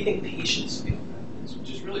it? What do you think patients feel about this,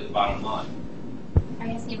 which is really the bottom line? Are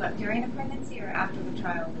you asking about during the pregnancy or after the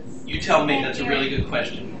child is... You tell me. That's a really good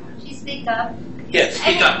question. Should you speak up? Yes,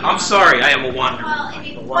 speak up. I'm sorry, I am a wanderer. Well, I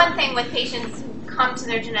mean, one thing with patients who come to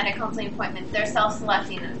their genetic counseling appointments, they're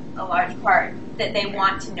self-selecting a large part that they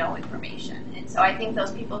want to know information. And so I think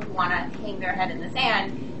those people who want to hang their head in the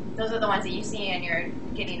sand, those are the ones that you see and you're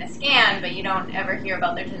getting a scan, but you don't ever hear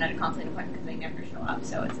about their genetic counseling appointment because they never show up.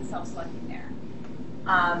 So it's a self-selecting there.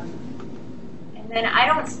 And then I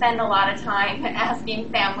don't spend a lot of time asking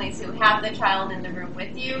families who have the child in the room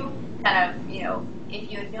with you, kind of, if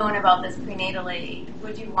you had known about this prenatally,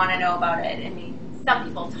 would you want to know about it? I mean, some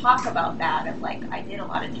people talk about that, of like, I did a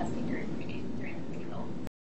lot of testing